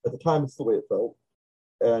 but at the time it's the way it felt.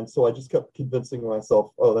 And so I just kept convincing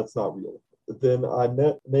myself, oh, that's not real. Then I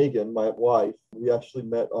met Megan, my wife. We actually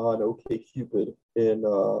met on OkCupid in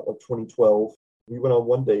 2012. We went on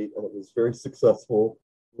one date and it was very successful.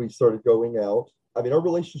 We started going out. I mean, our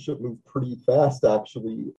relationship moved pretty fast,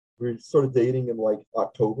 actually. We started dating in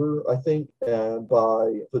October, I think. And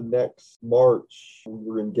by the next March, we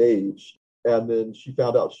were engaged. And then she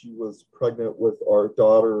found out she was pregnant with our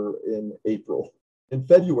daughter in April. In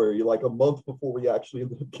February, a month before we actually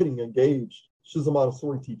ended up getting engaged, she's a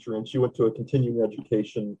Montessori teacher and she went to a continuing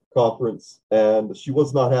education conference and she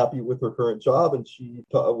was not happy with her current job. And she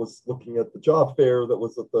was looking at the job fair that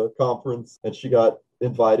was at the conference and she got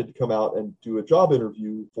invited to come out and do a job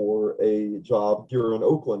interview for a job here in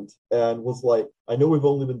Oakland and was like, I know we've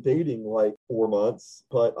only been dating 4 months,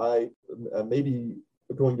 but I maybe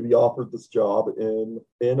going to be offered this job in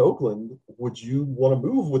Oakland. Would you want to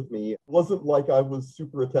move with me? It wasn't like I was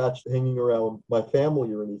super attached to hanging around my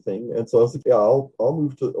family or anything. And so I was like, yeah, I'll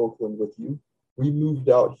move to Oakland with you. We moved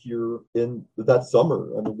out here in that summer.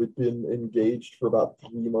 I mean, we'd been engaged for about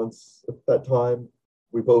 3 months at that time.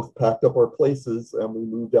 We both packed up our places and we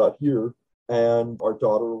moved out here. And our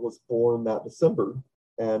daughter was born that December.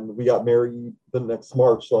 And we got married the next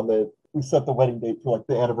March we set the wedding date for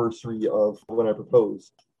the anniversary of when I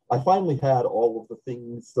proposed. I finally had all of the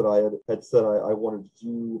things that I had said I wanted to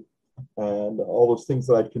do and all those things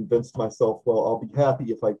that I'd convinced myself, well, I'll be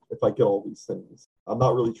happy if I get all these things. I'm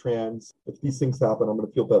not really trans. If these things happen, I'm going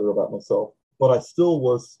to feel better about myself. But I still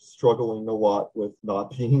was struggling a lot with not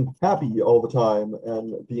being happy all the time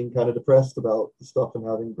and being kind of depressed about the stuff and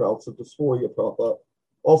having bouts of dysphoria pop up.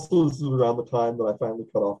 Also, this is around the time that I finally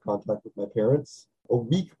cut off contact with my parents. A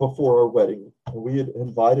week before our wedding, we had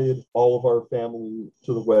invited all of our family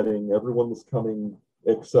to the wedding. Everyone was coming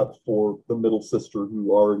except for the middle sister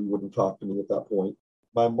who already wouldn't talk to me at that point.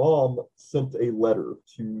 My mom sent a letter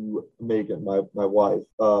to Megan, my wife,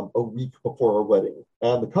 a week before our wedding.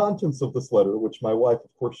 And the contents of this letter, which my wife,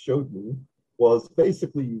 of course, showed me, was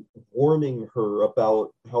basically warning her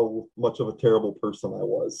about how much of a terrible person I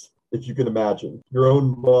was. If you can imagine, your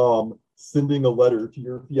own mom sending a letter to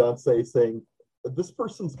your fiance saying, this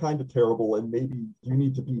person's kind of terrible and maybe you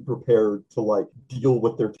need to be prepared to like deal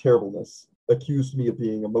with their terribleness. Accused me of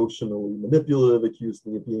being emotionally manipulative, accused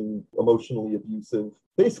me of being emotionally abusive.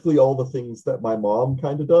 Basically all the things that my mom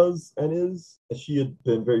kind of does and is. She had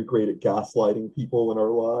been very great at gaslighting people in our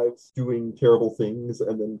lives, doing terrible things,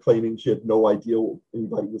 and then claiming she had no idea what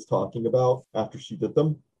anybody was talking about after she did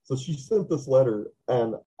them. So she sent this letter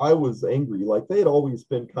and I was angry. Like they had always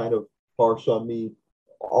been kind of harsh on me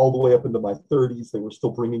all the way up into my 30s. They were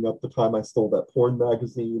still bringing up the time I stole that porn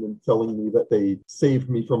magazine and telling me that they saved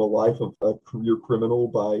me from a life of a career criminal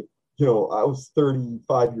by, I was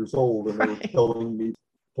 35 years old and they were telling me,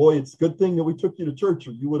 boy, it's a good thing that we took you to church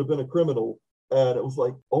or you would have been a criminal. And it was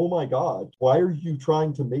like, oh my God, why are you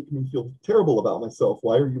trying to make me feel terrible about myself?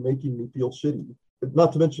 Why are you making me feel shitty?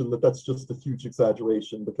 Not to mention that that's just a huge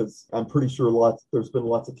exaggeration because I'm pretty sure there's been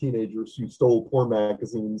lots of teenagers who stole porn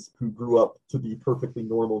magazines who grew up to be perfectly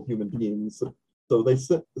normal human beings. So they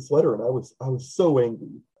sent this letter and I was so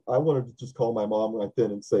angry. I wanted to just call my mom right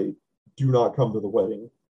then and say, do not come to the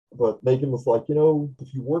wedding. But Megan was like,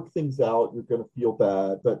 if you work things out, you're going to feel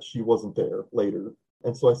bad that she wasn't there later.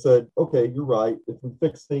 And so I said, okay, you're right. If we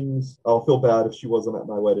fix things, I'll feel bad if she wasn't at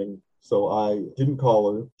my wedding. So I didn't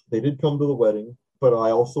call her. They did come to the wedding, but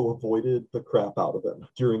I also avoided the crap out of them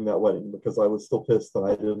during that wedding because I was still pissed and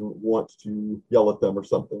I didn't want to yell at them or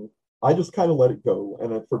something. I just kind of let it go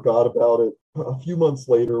and I forgot about it. A few months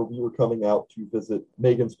later, we were coming out to visit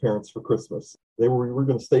Megan's parents for Christmas. We were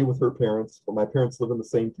going to stay with her parents, but my parents live in the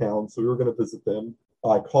same town, so we were going to visit them.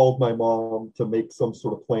 I called my mom to make some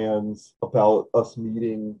sort of plans about us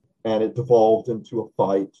meeting, and it devolved into a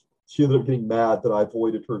fight. She ended up getting mad that I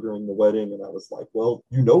avoided her during the wedding, and I was like, well,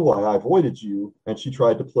 you know why I avoided you. And she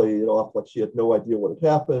tried to play it off like she had no idea what had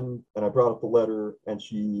happened. And I brought up the letter, and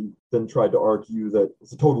she then tried to argue that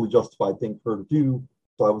it's a totally justified thing for her to do.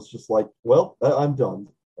 So I was just like, well, I'm done.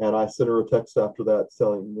 And I sent her a text after that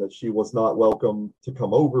telling that she was not welcome to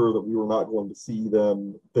come over, that we were not going to see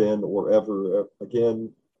them then or ever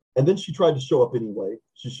again. And then she tried to show up anyway.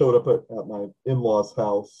 She showed up at my in-laws'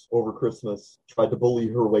 house over Christmas, tried to bully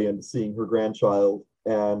her way into seeing her grandchild,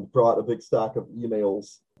 and brought a big stack of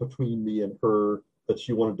emails between me and her that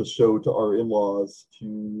she wanted to show to our in-laws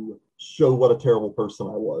to show what a terrible person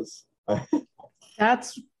I was.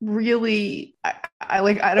 That's really, I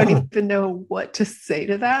don't even know what to say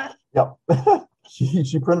to that. Yeah.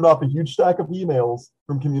 She printed off a huge stack of emails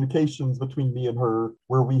from communications between me and her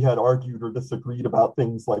where we had argued or disagreed about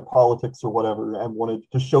things like politics or whatever and wanted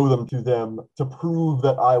to show them to them to prove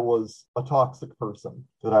that I was a toxic person,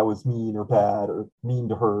 that I was mean or bad or mean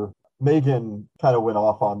to her. Megan kind of went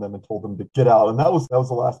off on them and told them to get out. And that was the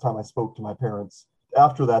last time I spoke to my parents.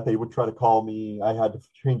 After that, they would try to call me. I had to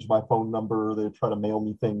change my phone number. They would try to mail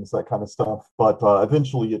me things, that kind of stuff. But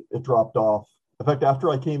eventually it dropped off. In fact, after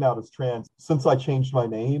I came out as trans, since I changed my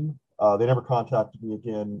name, they never contacted me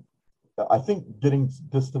again. I think getting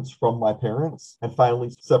distance from my parents and finally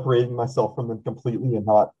separating myself from them completely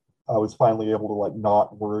I was finally able to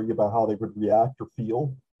not worry about how they would react or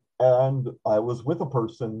feel. And I was with a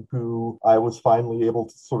person who I was finally able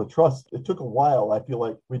to sort of trust. It took a while. I feel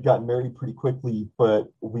like we'd gotten married pretty quickly,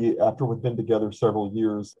 but after we'd been together several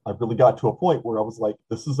years, I really got to a point where I was like,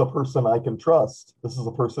 this is a person I can trust. This is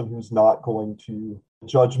a person who's not going to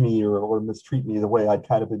judge me or mistreat me the way I'd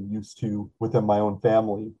kind of been used to within my own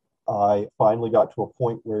family. I finally got to a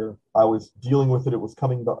point where I was dealing with it. It was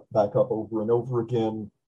coming back up over and over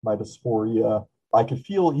again, my dysphoria. I could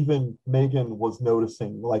feel even Megan was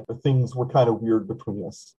noticing like the things were kind of weird between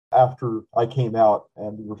us. After I came out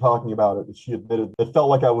and we were talking about it, she admitted it felt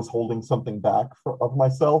like I was holding something back of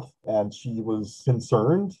myself and she was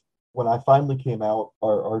concerned. When I finally came out,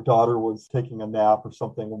 our daughter was taking a nap or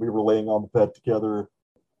something and we were laying on the bed together.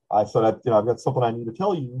 I said, I've got something I need to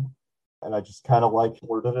tell you. And I just kind of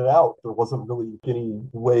blurted it out. There wasn't really any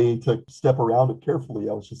way to step around it carefully.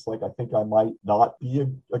 I was just like, I think I might not be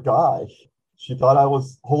a guy. She thought I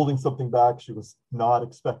was holding something back. She was not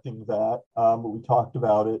expecting that. But we talked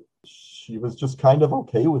about it. She was just kind of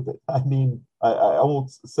okay with it. I mean, I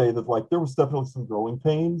won't say that there was definitely some growing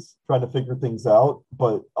pains trying to figure things out.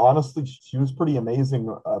 But honestly, she was pretty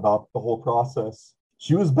amazing about the whole process.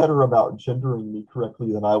 She was better about gendering me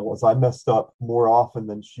correctly than I was. I messed up more often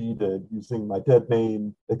than she did using my dead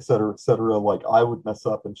name, et cetera, et cetera. I would mess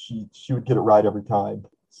up and she would get it right every time.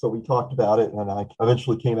 So we talked about it, and I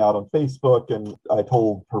eventually came out on Facebook, and I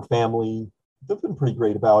told her family. They've been pretty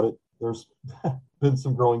great about it. There's been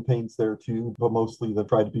some growing pains there too, but mostly they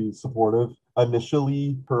tried to be supportive.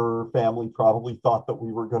 Initially, her family probably thought that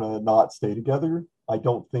we were going to not stay together. I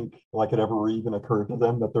don't think like it ever even occurred to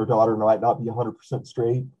them that their daughter might not be 100%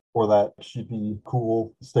 straight, or that she'd be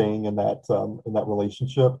cool staying in that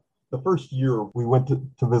relationship. The first year we went to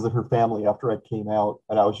visit her family after I came out,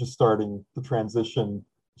 and I was just starting to transition.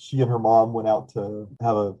 She and her mom went out to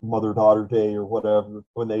have a mother-daughter day or whatever.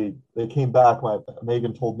 When they came back,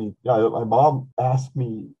 Megan told me, yeah, my mom asked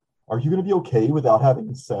me, are you going to be okay without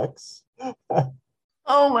having sex?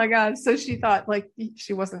 Oh my God. So she thought like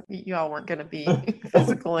you all weren't going to be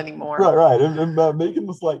physical anymore. Right. And Megan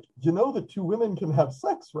was like, the two women can have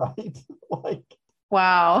sex, right? Like,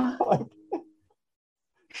 wow.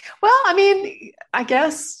 Well, I mean, I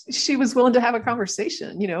guess she was willing to have a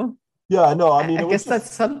conversation, Yeah, no, I mean, I guess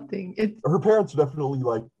that's something. Her parents are definitely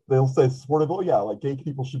like, they'll say supportive, oh yeah, like gay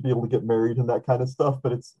people should be able to get married and that kind of stuff,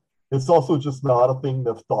 but it's also just not a thing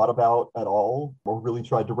they've thought about at all or really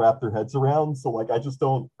tried to wrap their heads around. So like, I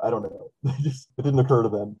don't know. It didn't occur to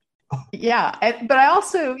them. Yeah. But I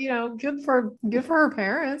also, good for her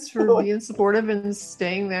parents for being supportive and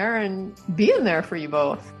staying there and being there for you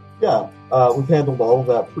both. Yeah. We've handled all of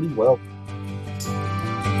that pretty well.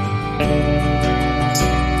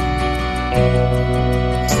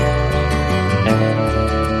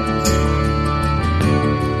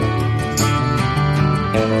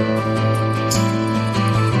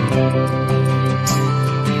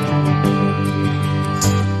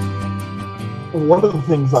 One of the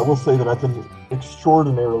things I will say that I've been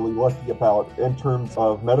extraordinarily lucky about in terms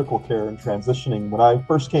of medical care and transitioning, when I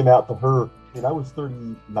first came out to her, I was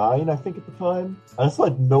 39, I think, at the time. I just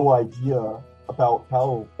had no idea about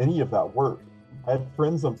how any of that worked. I had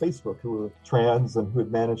friends on Facebook who were trans and who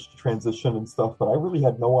had managed to transition and stuff, but I really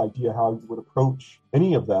had no idea how you would approach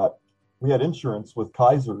any of that. We had insurance with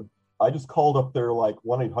Kaiser. I just called up their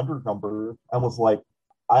 1-800 number and was like,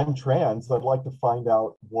 I'm trans. I'd like to find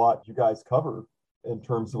out what you guys cover in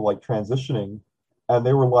terms of transitioning. And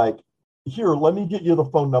they were like, here, let me get you the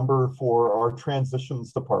phone number for our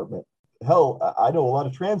transitions department. Hell, I know a lot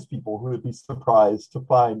of trans people who would be surprised to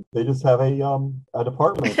find they just have a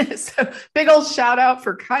department. So big old shout out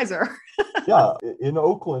for Kaiser. Yeah, in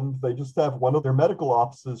Oakland, they just have one of their medical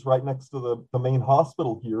offices right next to the main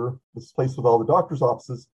hospital here, this place with all the doctor's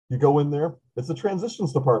offices. You go in there, it's a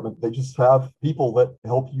transitions department. They just have people that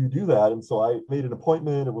help you do that. And so I made an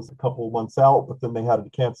appointment. It was a couple of months out, but then they had a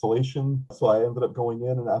cancellation. So I ended up going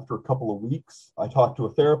in, and after a couple of weeks, I talked to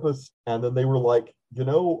a therapist, and then they were like,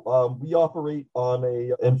 we operate on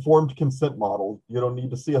a informed consent model. You don't need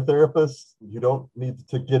to see a therapist. You don't need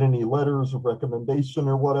to get any letters of recommendation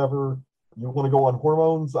or whatever. You want to go on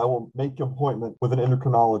hormones? I will make an appointment with an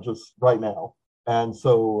endocrinologist right now. And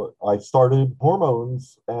so I started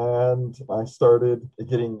hormones, and I started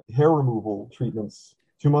getting hair removal treatments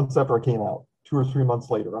 2 months after I came out. 2 or 3 months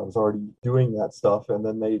later, I was already doing that stuff. And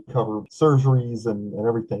then they covered surgeries and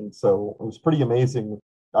everything. So it was pretty amazing.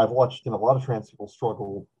 I've watched a lot of trans people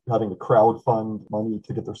struggle having to crowdfund money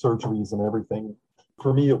to get their surgeries and everything.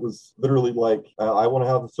 For me, it was literally like, I want to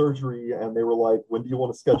have the surgery. And they were like, when do you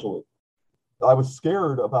want to schedule it? I was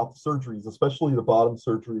scared about the surgeries, especially the bottom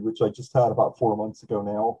surgery, which I just had about 4 months ago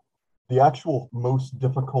now. The actual most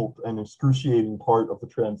difficult and excruciating part of the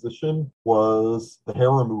transition was the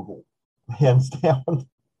hair removal, hands down.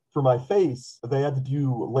 For my face, they had to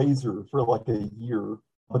do laser for a year.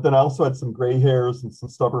 But then I also had some gray hairs and some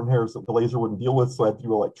stubborn hairs that the laser wouldn't deal with, so I had to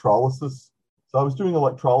do electrolysis. So I was doing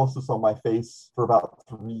electrolysis on my face for about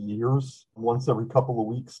 3 years, once every couple of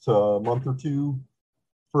weeks to a month or two.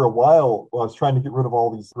 For a while, I was trying to get rid of all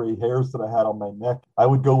these gray hairs that I had on my neck. I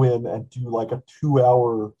would go in and do a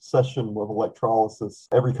 2-hour session of electrolysis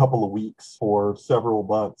every couple of weeks for several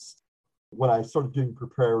months. When I started getting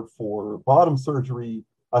prepared for bottom surgery,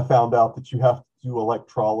 I found out that you have to do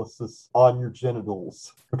electrolysis on your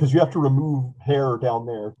genitals because you have to remove hair down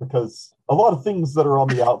there, because a lot of things that are on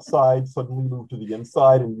the outside suddenly move to the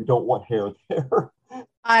inside and you don't want hair there.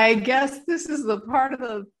 I guess this is the part of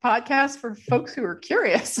the podcast for folks who are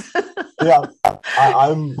curious. Yeah,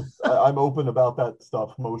 I'm open about that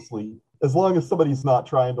stuff mostly, as long as somebody's not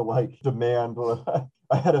trying to demand.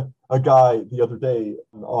 I had a guy the other day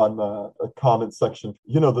on a comment section,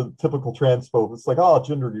 the typical transphobe. It's like, oh, I'll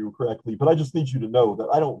gender you correctly, but I just need you to know that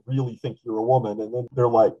I don't really think you're a woman. And then they're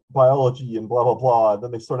like, biology and blah, blah, blah. And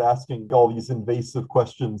then they start asking all these invasive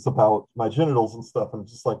questions about my genitals and stuff. And I'm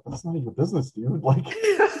just like, that's none of your business, dude.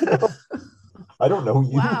 I don't know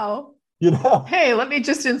you. Wow. Hey, let me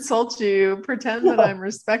just insult you, pretend that I'm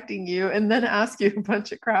respecting you, and then ask you a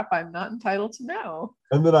bunch of crap I'm not entitled to know.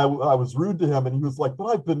 And then I was rude to him, and he was like, "But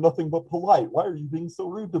I've been nothing but polite. Why are you being so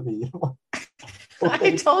rude to me?" I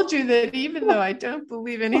Okay. told you that even though I don't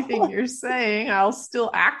believe anything you're saying, I'll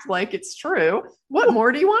still act like it's true. What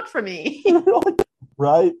more do you want from me?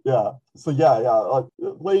 Right? Yeah. So yeah,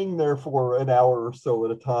 laying there for an hour or so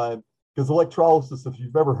at a time. Because electrolysis, if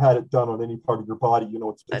you've ever had it done on any part of your body,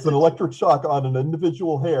 it's an electric shock on an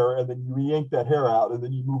individual hair, and then you yank that hair out, and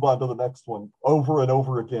then you move on to the next one over and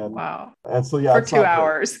over again. Wow. And so yeah, For it's 2 not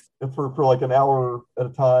hours. great. For like an hour at a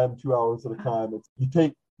time, 2 hours at a time. You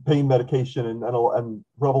take pain medication and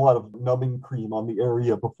rub a lot of numbing cream on the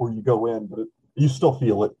area before you go in, but you still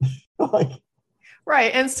feel it. Like,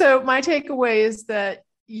 Right. And so my takeaway is that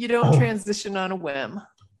you don't transition on a whim.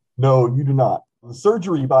 no, you do not. The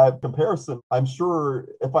surgery, by comparison, I'm sure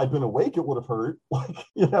if I'd been awake, it would have hurt.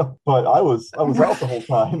 But I was out the whole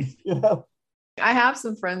time. I have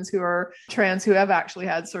some friends who are trans who have actually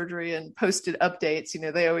had surgery and posted updates.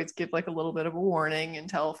 They always give like a little bit of a warning and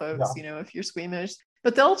tell folks, if you're squeamish,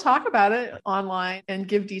 but they'll talk about it online and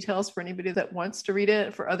give details for anybody that wants to read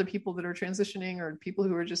it, for other people that are transitioning or people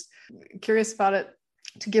who are just curious about it,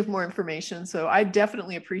 to give more information. So I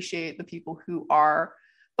definitely appreciate the people who are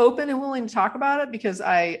open and willing to talk about it, because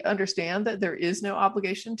I understand that there is no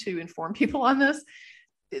obligation to inform people on this.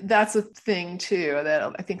 That's a thing too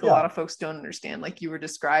that I think a lot of folks don't understand. Like you were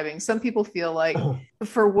describing, some people feel like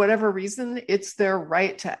for whatever reason, it's their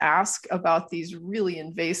right to ask about these really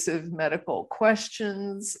invasive medical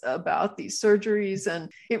questions about these surgeries. And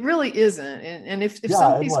it really isn't. And if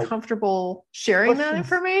somebody's comfortable sharing that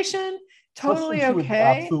information, totally okay. Would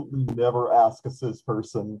absolutely never ask a cis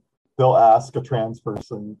person. They'll ask a trans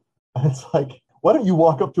person. And it's like, why don't you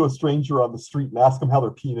walk up to a stranger on the street and ask them how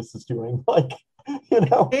their penis is doing? Like,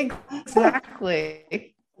 Exactly.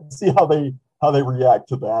 See how they react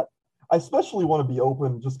to that. I especially want to be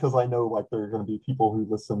open just because I know like there are going to be people who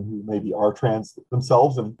listen who maybe are trans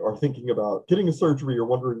themselves and are thinking about getting a surgery or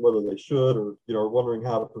wondering whether they should, or wondering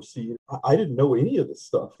how to proceed. I didn't know any of this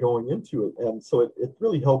stuff going into it, and so it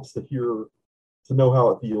really helps to know how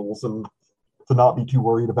it feels and to not be too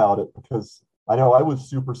worried about it, because I know I was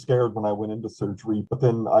super scared when I went into surgery, but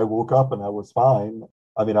then I woke up and I was fine.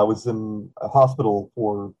 I mean, I was in a hospital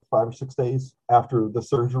for 5 or 6 days after the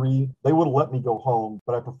surgery. They would have let me go home,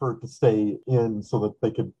 but I preferred to stay in so that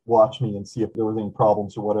they could watch me and see if there was any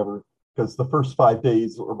problems or whatever. Because the first 5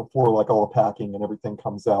 days or before like all the packing and everything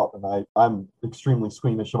comes out, and I'm extremely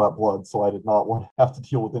squeamish about blood, so I did not want to have to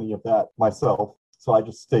deal with any of that myself. So I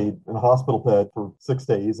just stayed in a hospital bed for 6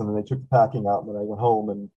 days, and then they took the packing out, and then I went home,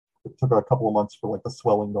 and it took a couple of months for like the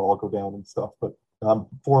swelling to all go down and stuff. But I'm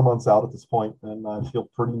 4 months out at this point, and I feel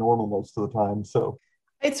pretty normal most of the time. So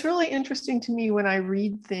it's really interesting to me when I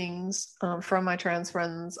read things from my trans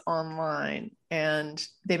friends online, and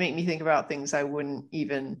they make me think about things I wouldn't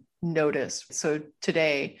even notice. So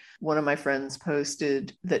today, one of my friends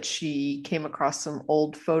posted that she came across some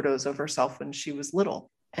old photos of herself when she was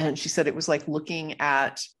little. And she said it was like looking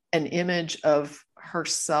at an image of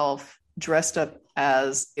herself dressed up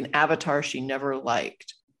as an avatar she never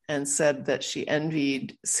liked, and said that she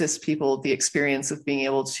envied cis people the experience of being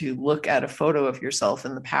able to look at a photo of yourself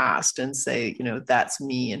in the past and say, that's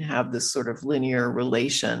me, and have this sort of linear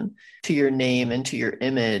relation to your name and to your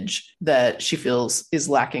image that she feels is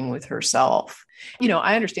lacking with herself.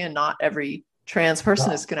 I understand not every trans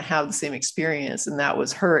person is going to have the same experience, and that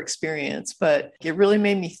was her experience, but it really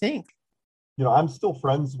made me think. I'm still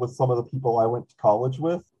friends with some of the people I went to college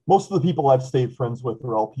with. Most of the people I've stayed friends with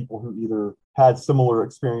are all people who either had similar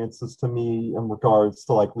experiences to me in regards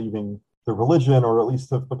to like leaving their religion, or at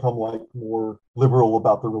least have become like more liberal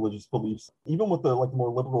about their religious beliefs. Even with the like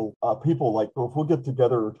more liberal people, like if we'll get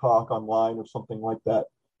together or talk online or something like that,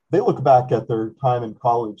 they look back at their time in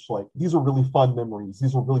college like, these are really fun memories.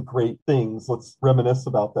 These are really great things. Let's reminisce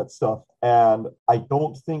about that stuff. And I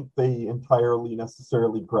don't think they entirely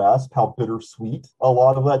necessarily grasp how bittersweet a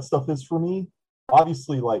lot of that stuff is for me.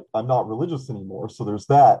 Obviously, like, I'm not religious anymore, so there's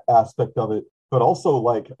that aspect of it. But also,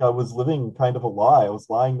 like, I was living kind of a lie. I was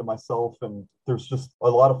lying to myself, and there's just a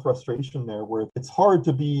lot of frustration there where it's hard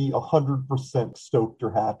to be 100% stoked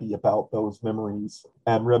or happy about those memories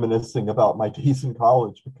and reminiscing about my days in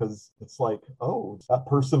college, because it's like, oh, that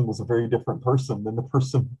person was a very different person than the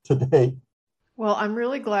person today. Well, I'm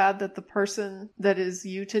really glad that the person that is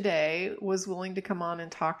you today was willing to come on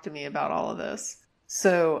and talk to me about all of this.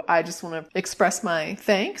 So I just want to express my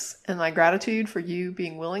thanks and my gratitude for you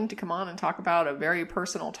being willing to come on and talk about a very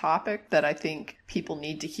personal topic that I think people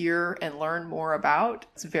need to hear and learn more about.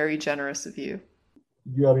 It's very generous of you.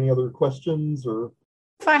 You had any other questions or?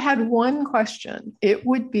 If I had one question, it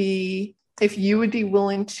would be if you would be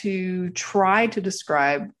willing to try to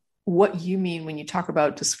describe what you mean when you talk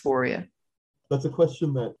about dysphoria. That's a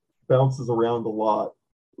question that bounces around a lot,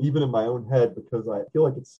 even in my own head, because I feel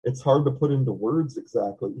like it's hard to put into words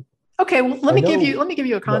exactly. Okay, well, let me give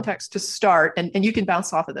you a context to start, and you can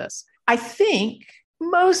bounce off of this. I think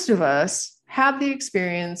most of us have the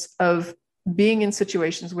experience of being in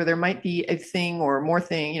situations where there might be a thing or more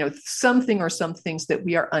thing, something or some things that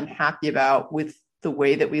we are unhappy about with the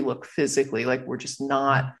way that we look physically, like we're just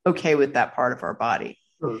not okay with that part of our body.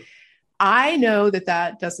 Sure. I know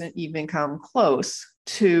that doesn't even come close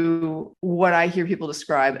to what I hear people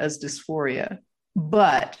describe as dysphoria.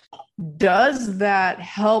 But does that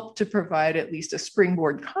help to provide at least a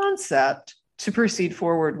springboard concept to proceed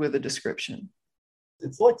forward with a description?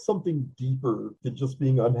 It's like something deeper than just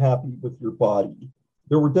being unhappy with your body.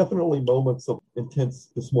 There were definitely moments of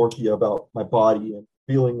intense dysmorphia about my body and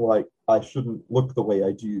feeling like I shouldn't look the way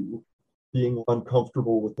I do, being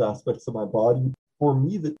uncomfortable with aspects of my body. For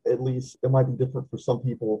me, that at least, it might be different for some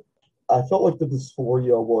people. I felt like the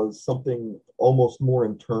dysphoria was something almost more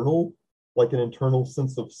internal, like an internal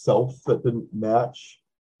sense of self that didn't match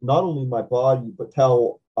not only my body, but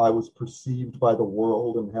how I was perceived by the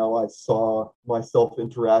world and how I saw myself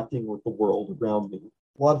interacting with the world around me.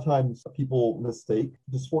 A lot of times people mistake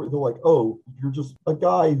dysphoria. They're like, oh, you're just a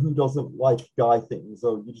guy who doesn't like guy things.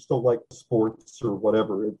 Oh, you just don't like sports or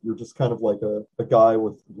whatever. You're just kind of like a guy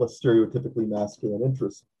with less stereotypically masculine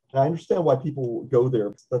interests. And I understand why people go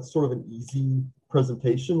there. That's sort of an easy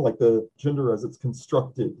presentation, like the gender as it's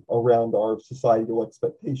constructed around our societal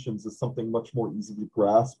expectations is something much more easy to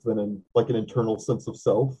grasp than an internal sense of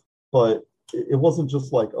self. But it wasn't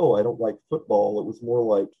just like, oh, I don't like football. It was more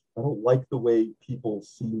like, I don't like the way people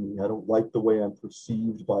see me. I don't like the way I'm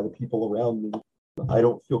perceived by the people around me. I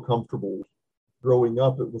don't feel comfortable. Growing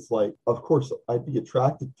up, it was like, of course, I'd be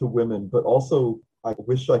attracted to women, but also I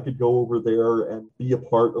wish I could go over there and be a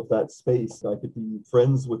part of that space. I could be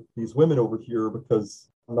friends with these women over here because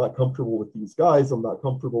I'm not comfortable with these guys. I'm not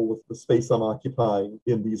comfortable with the space I'm occupying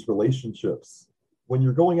in these relationships. When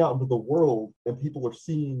you're going out into the world and people are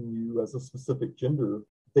seeing you as a specific gender,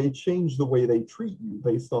 they change the way they treat you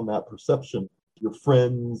based on that perception. Your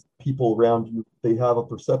friends, people around you, they have a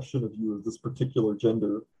perception of you as this particular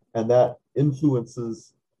gender, and that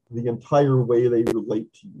influences the entire way they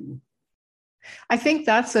relate to you. I think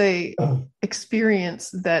that's a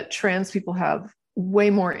experience that trans people have way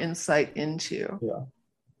more insight into. Yeah.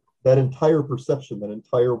 That entire perception, that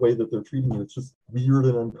entire way that they're treating you, it's just weird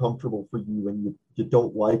and uncomfortable for you and you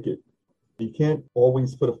don't like it. You can't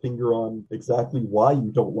always put a finger on exactly why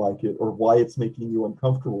you don't like it or why it's making you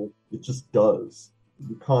uncomfortable. It just does.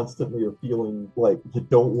 You constantly are feeling like you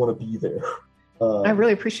don't want to be there. I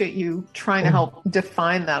really appreciate you trying to help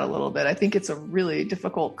define that a little bit. I think it's a really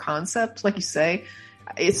difficult concept. Like you say,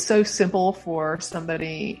 it's so simple for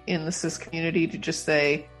somebody in the cis community to just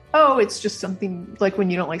say, oh, it's just something like when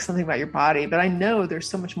you don't like something about your body. But I know there's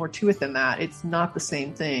so much more to it than that. It's not the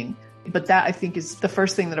same thing. But that, I think, is the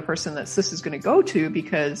first thing that a person that's cis is going to go to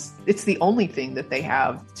because it's the only thing that they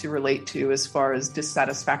have to relate to as far as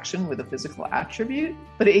dissatisfaction with a physical attribute.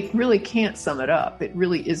 But it really can't sum it up. It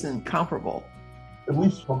really isn't comparable. At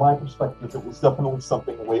least from my perspective, it was definitely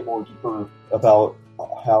something way more deeper about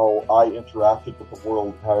how I interacted with the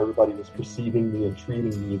world, how everybody was perceiving me and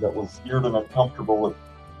treating me that was weird and uncomfortable.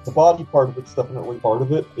 The body part of it's definitely part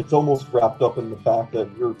of it. It's almost wrapped up in the fact that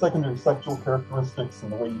your secondary sexual characteristics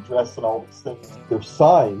and the way you dress and all these things, they're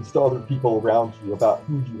signs to other people around you about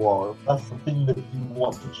who you are. That's the thing that you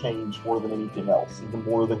want to change more than anything else, even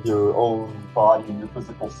more than your own body and your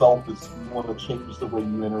physical self, is you want to change the way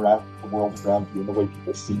you interact with the world around you and the way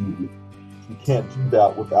people see you. You can't do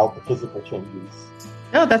that without the physical changes.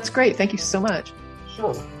 No, that's great. Thank you so much.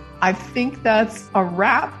 Sure. I think that's a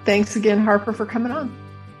wrap. Thanks again, Harper, for coming on.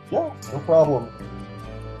 Yeah, no problem.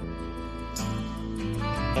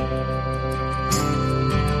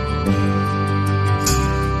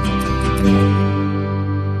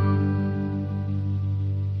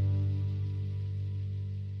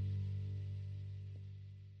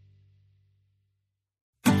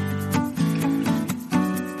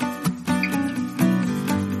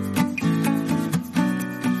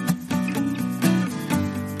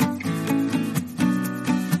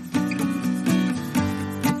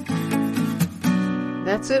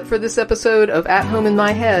 That's it for this episode of At Home in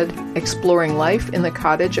My Head, exploring life in the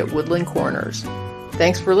cottage at Woodland Corners.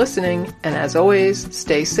 Thanks for listening, and as always,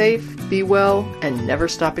 stay safe, be well, and never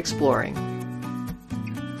stop exploring.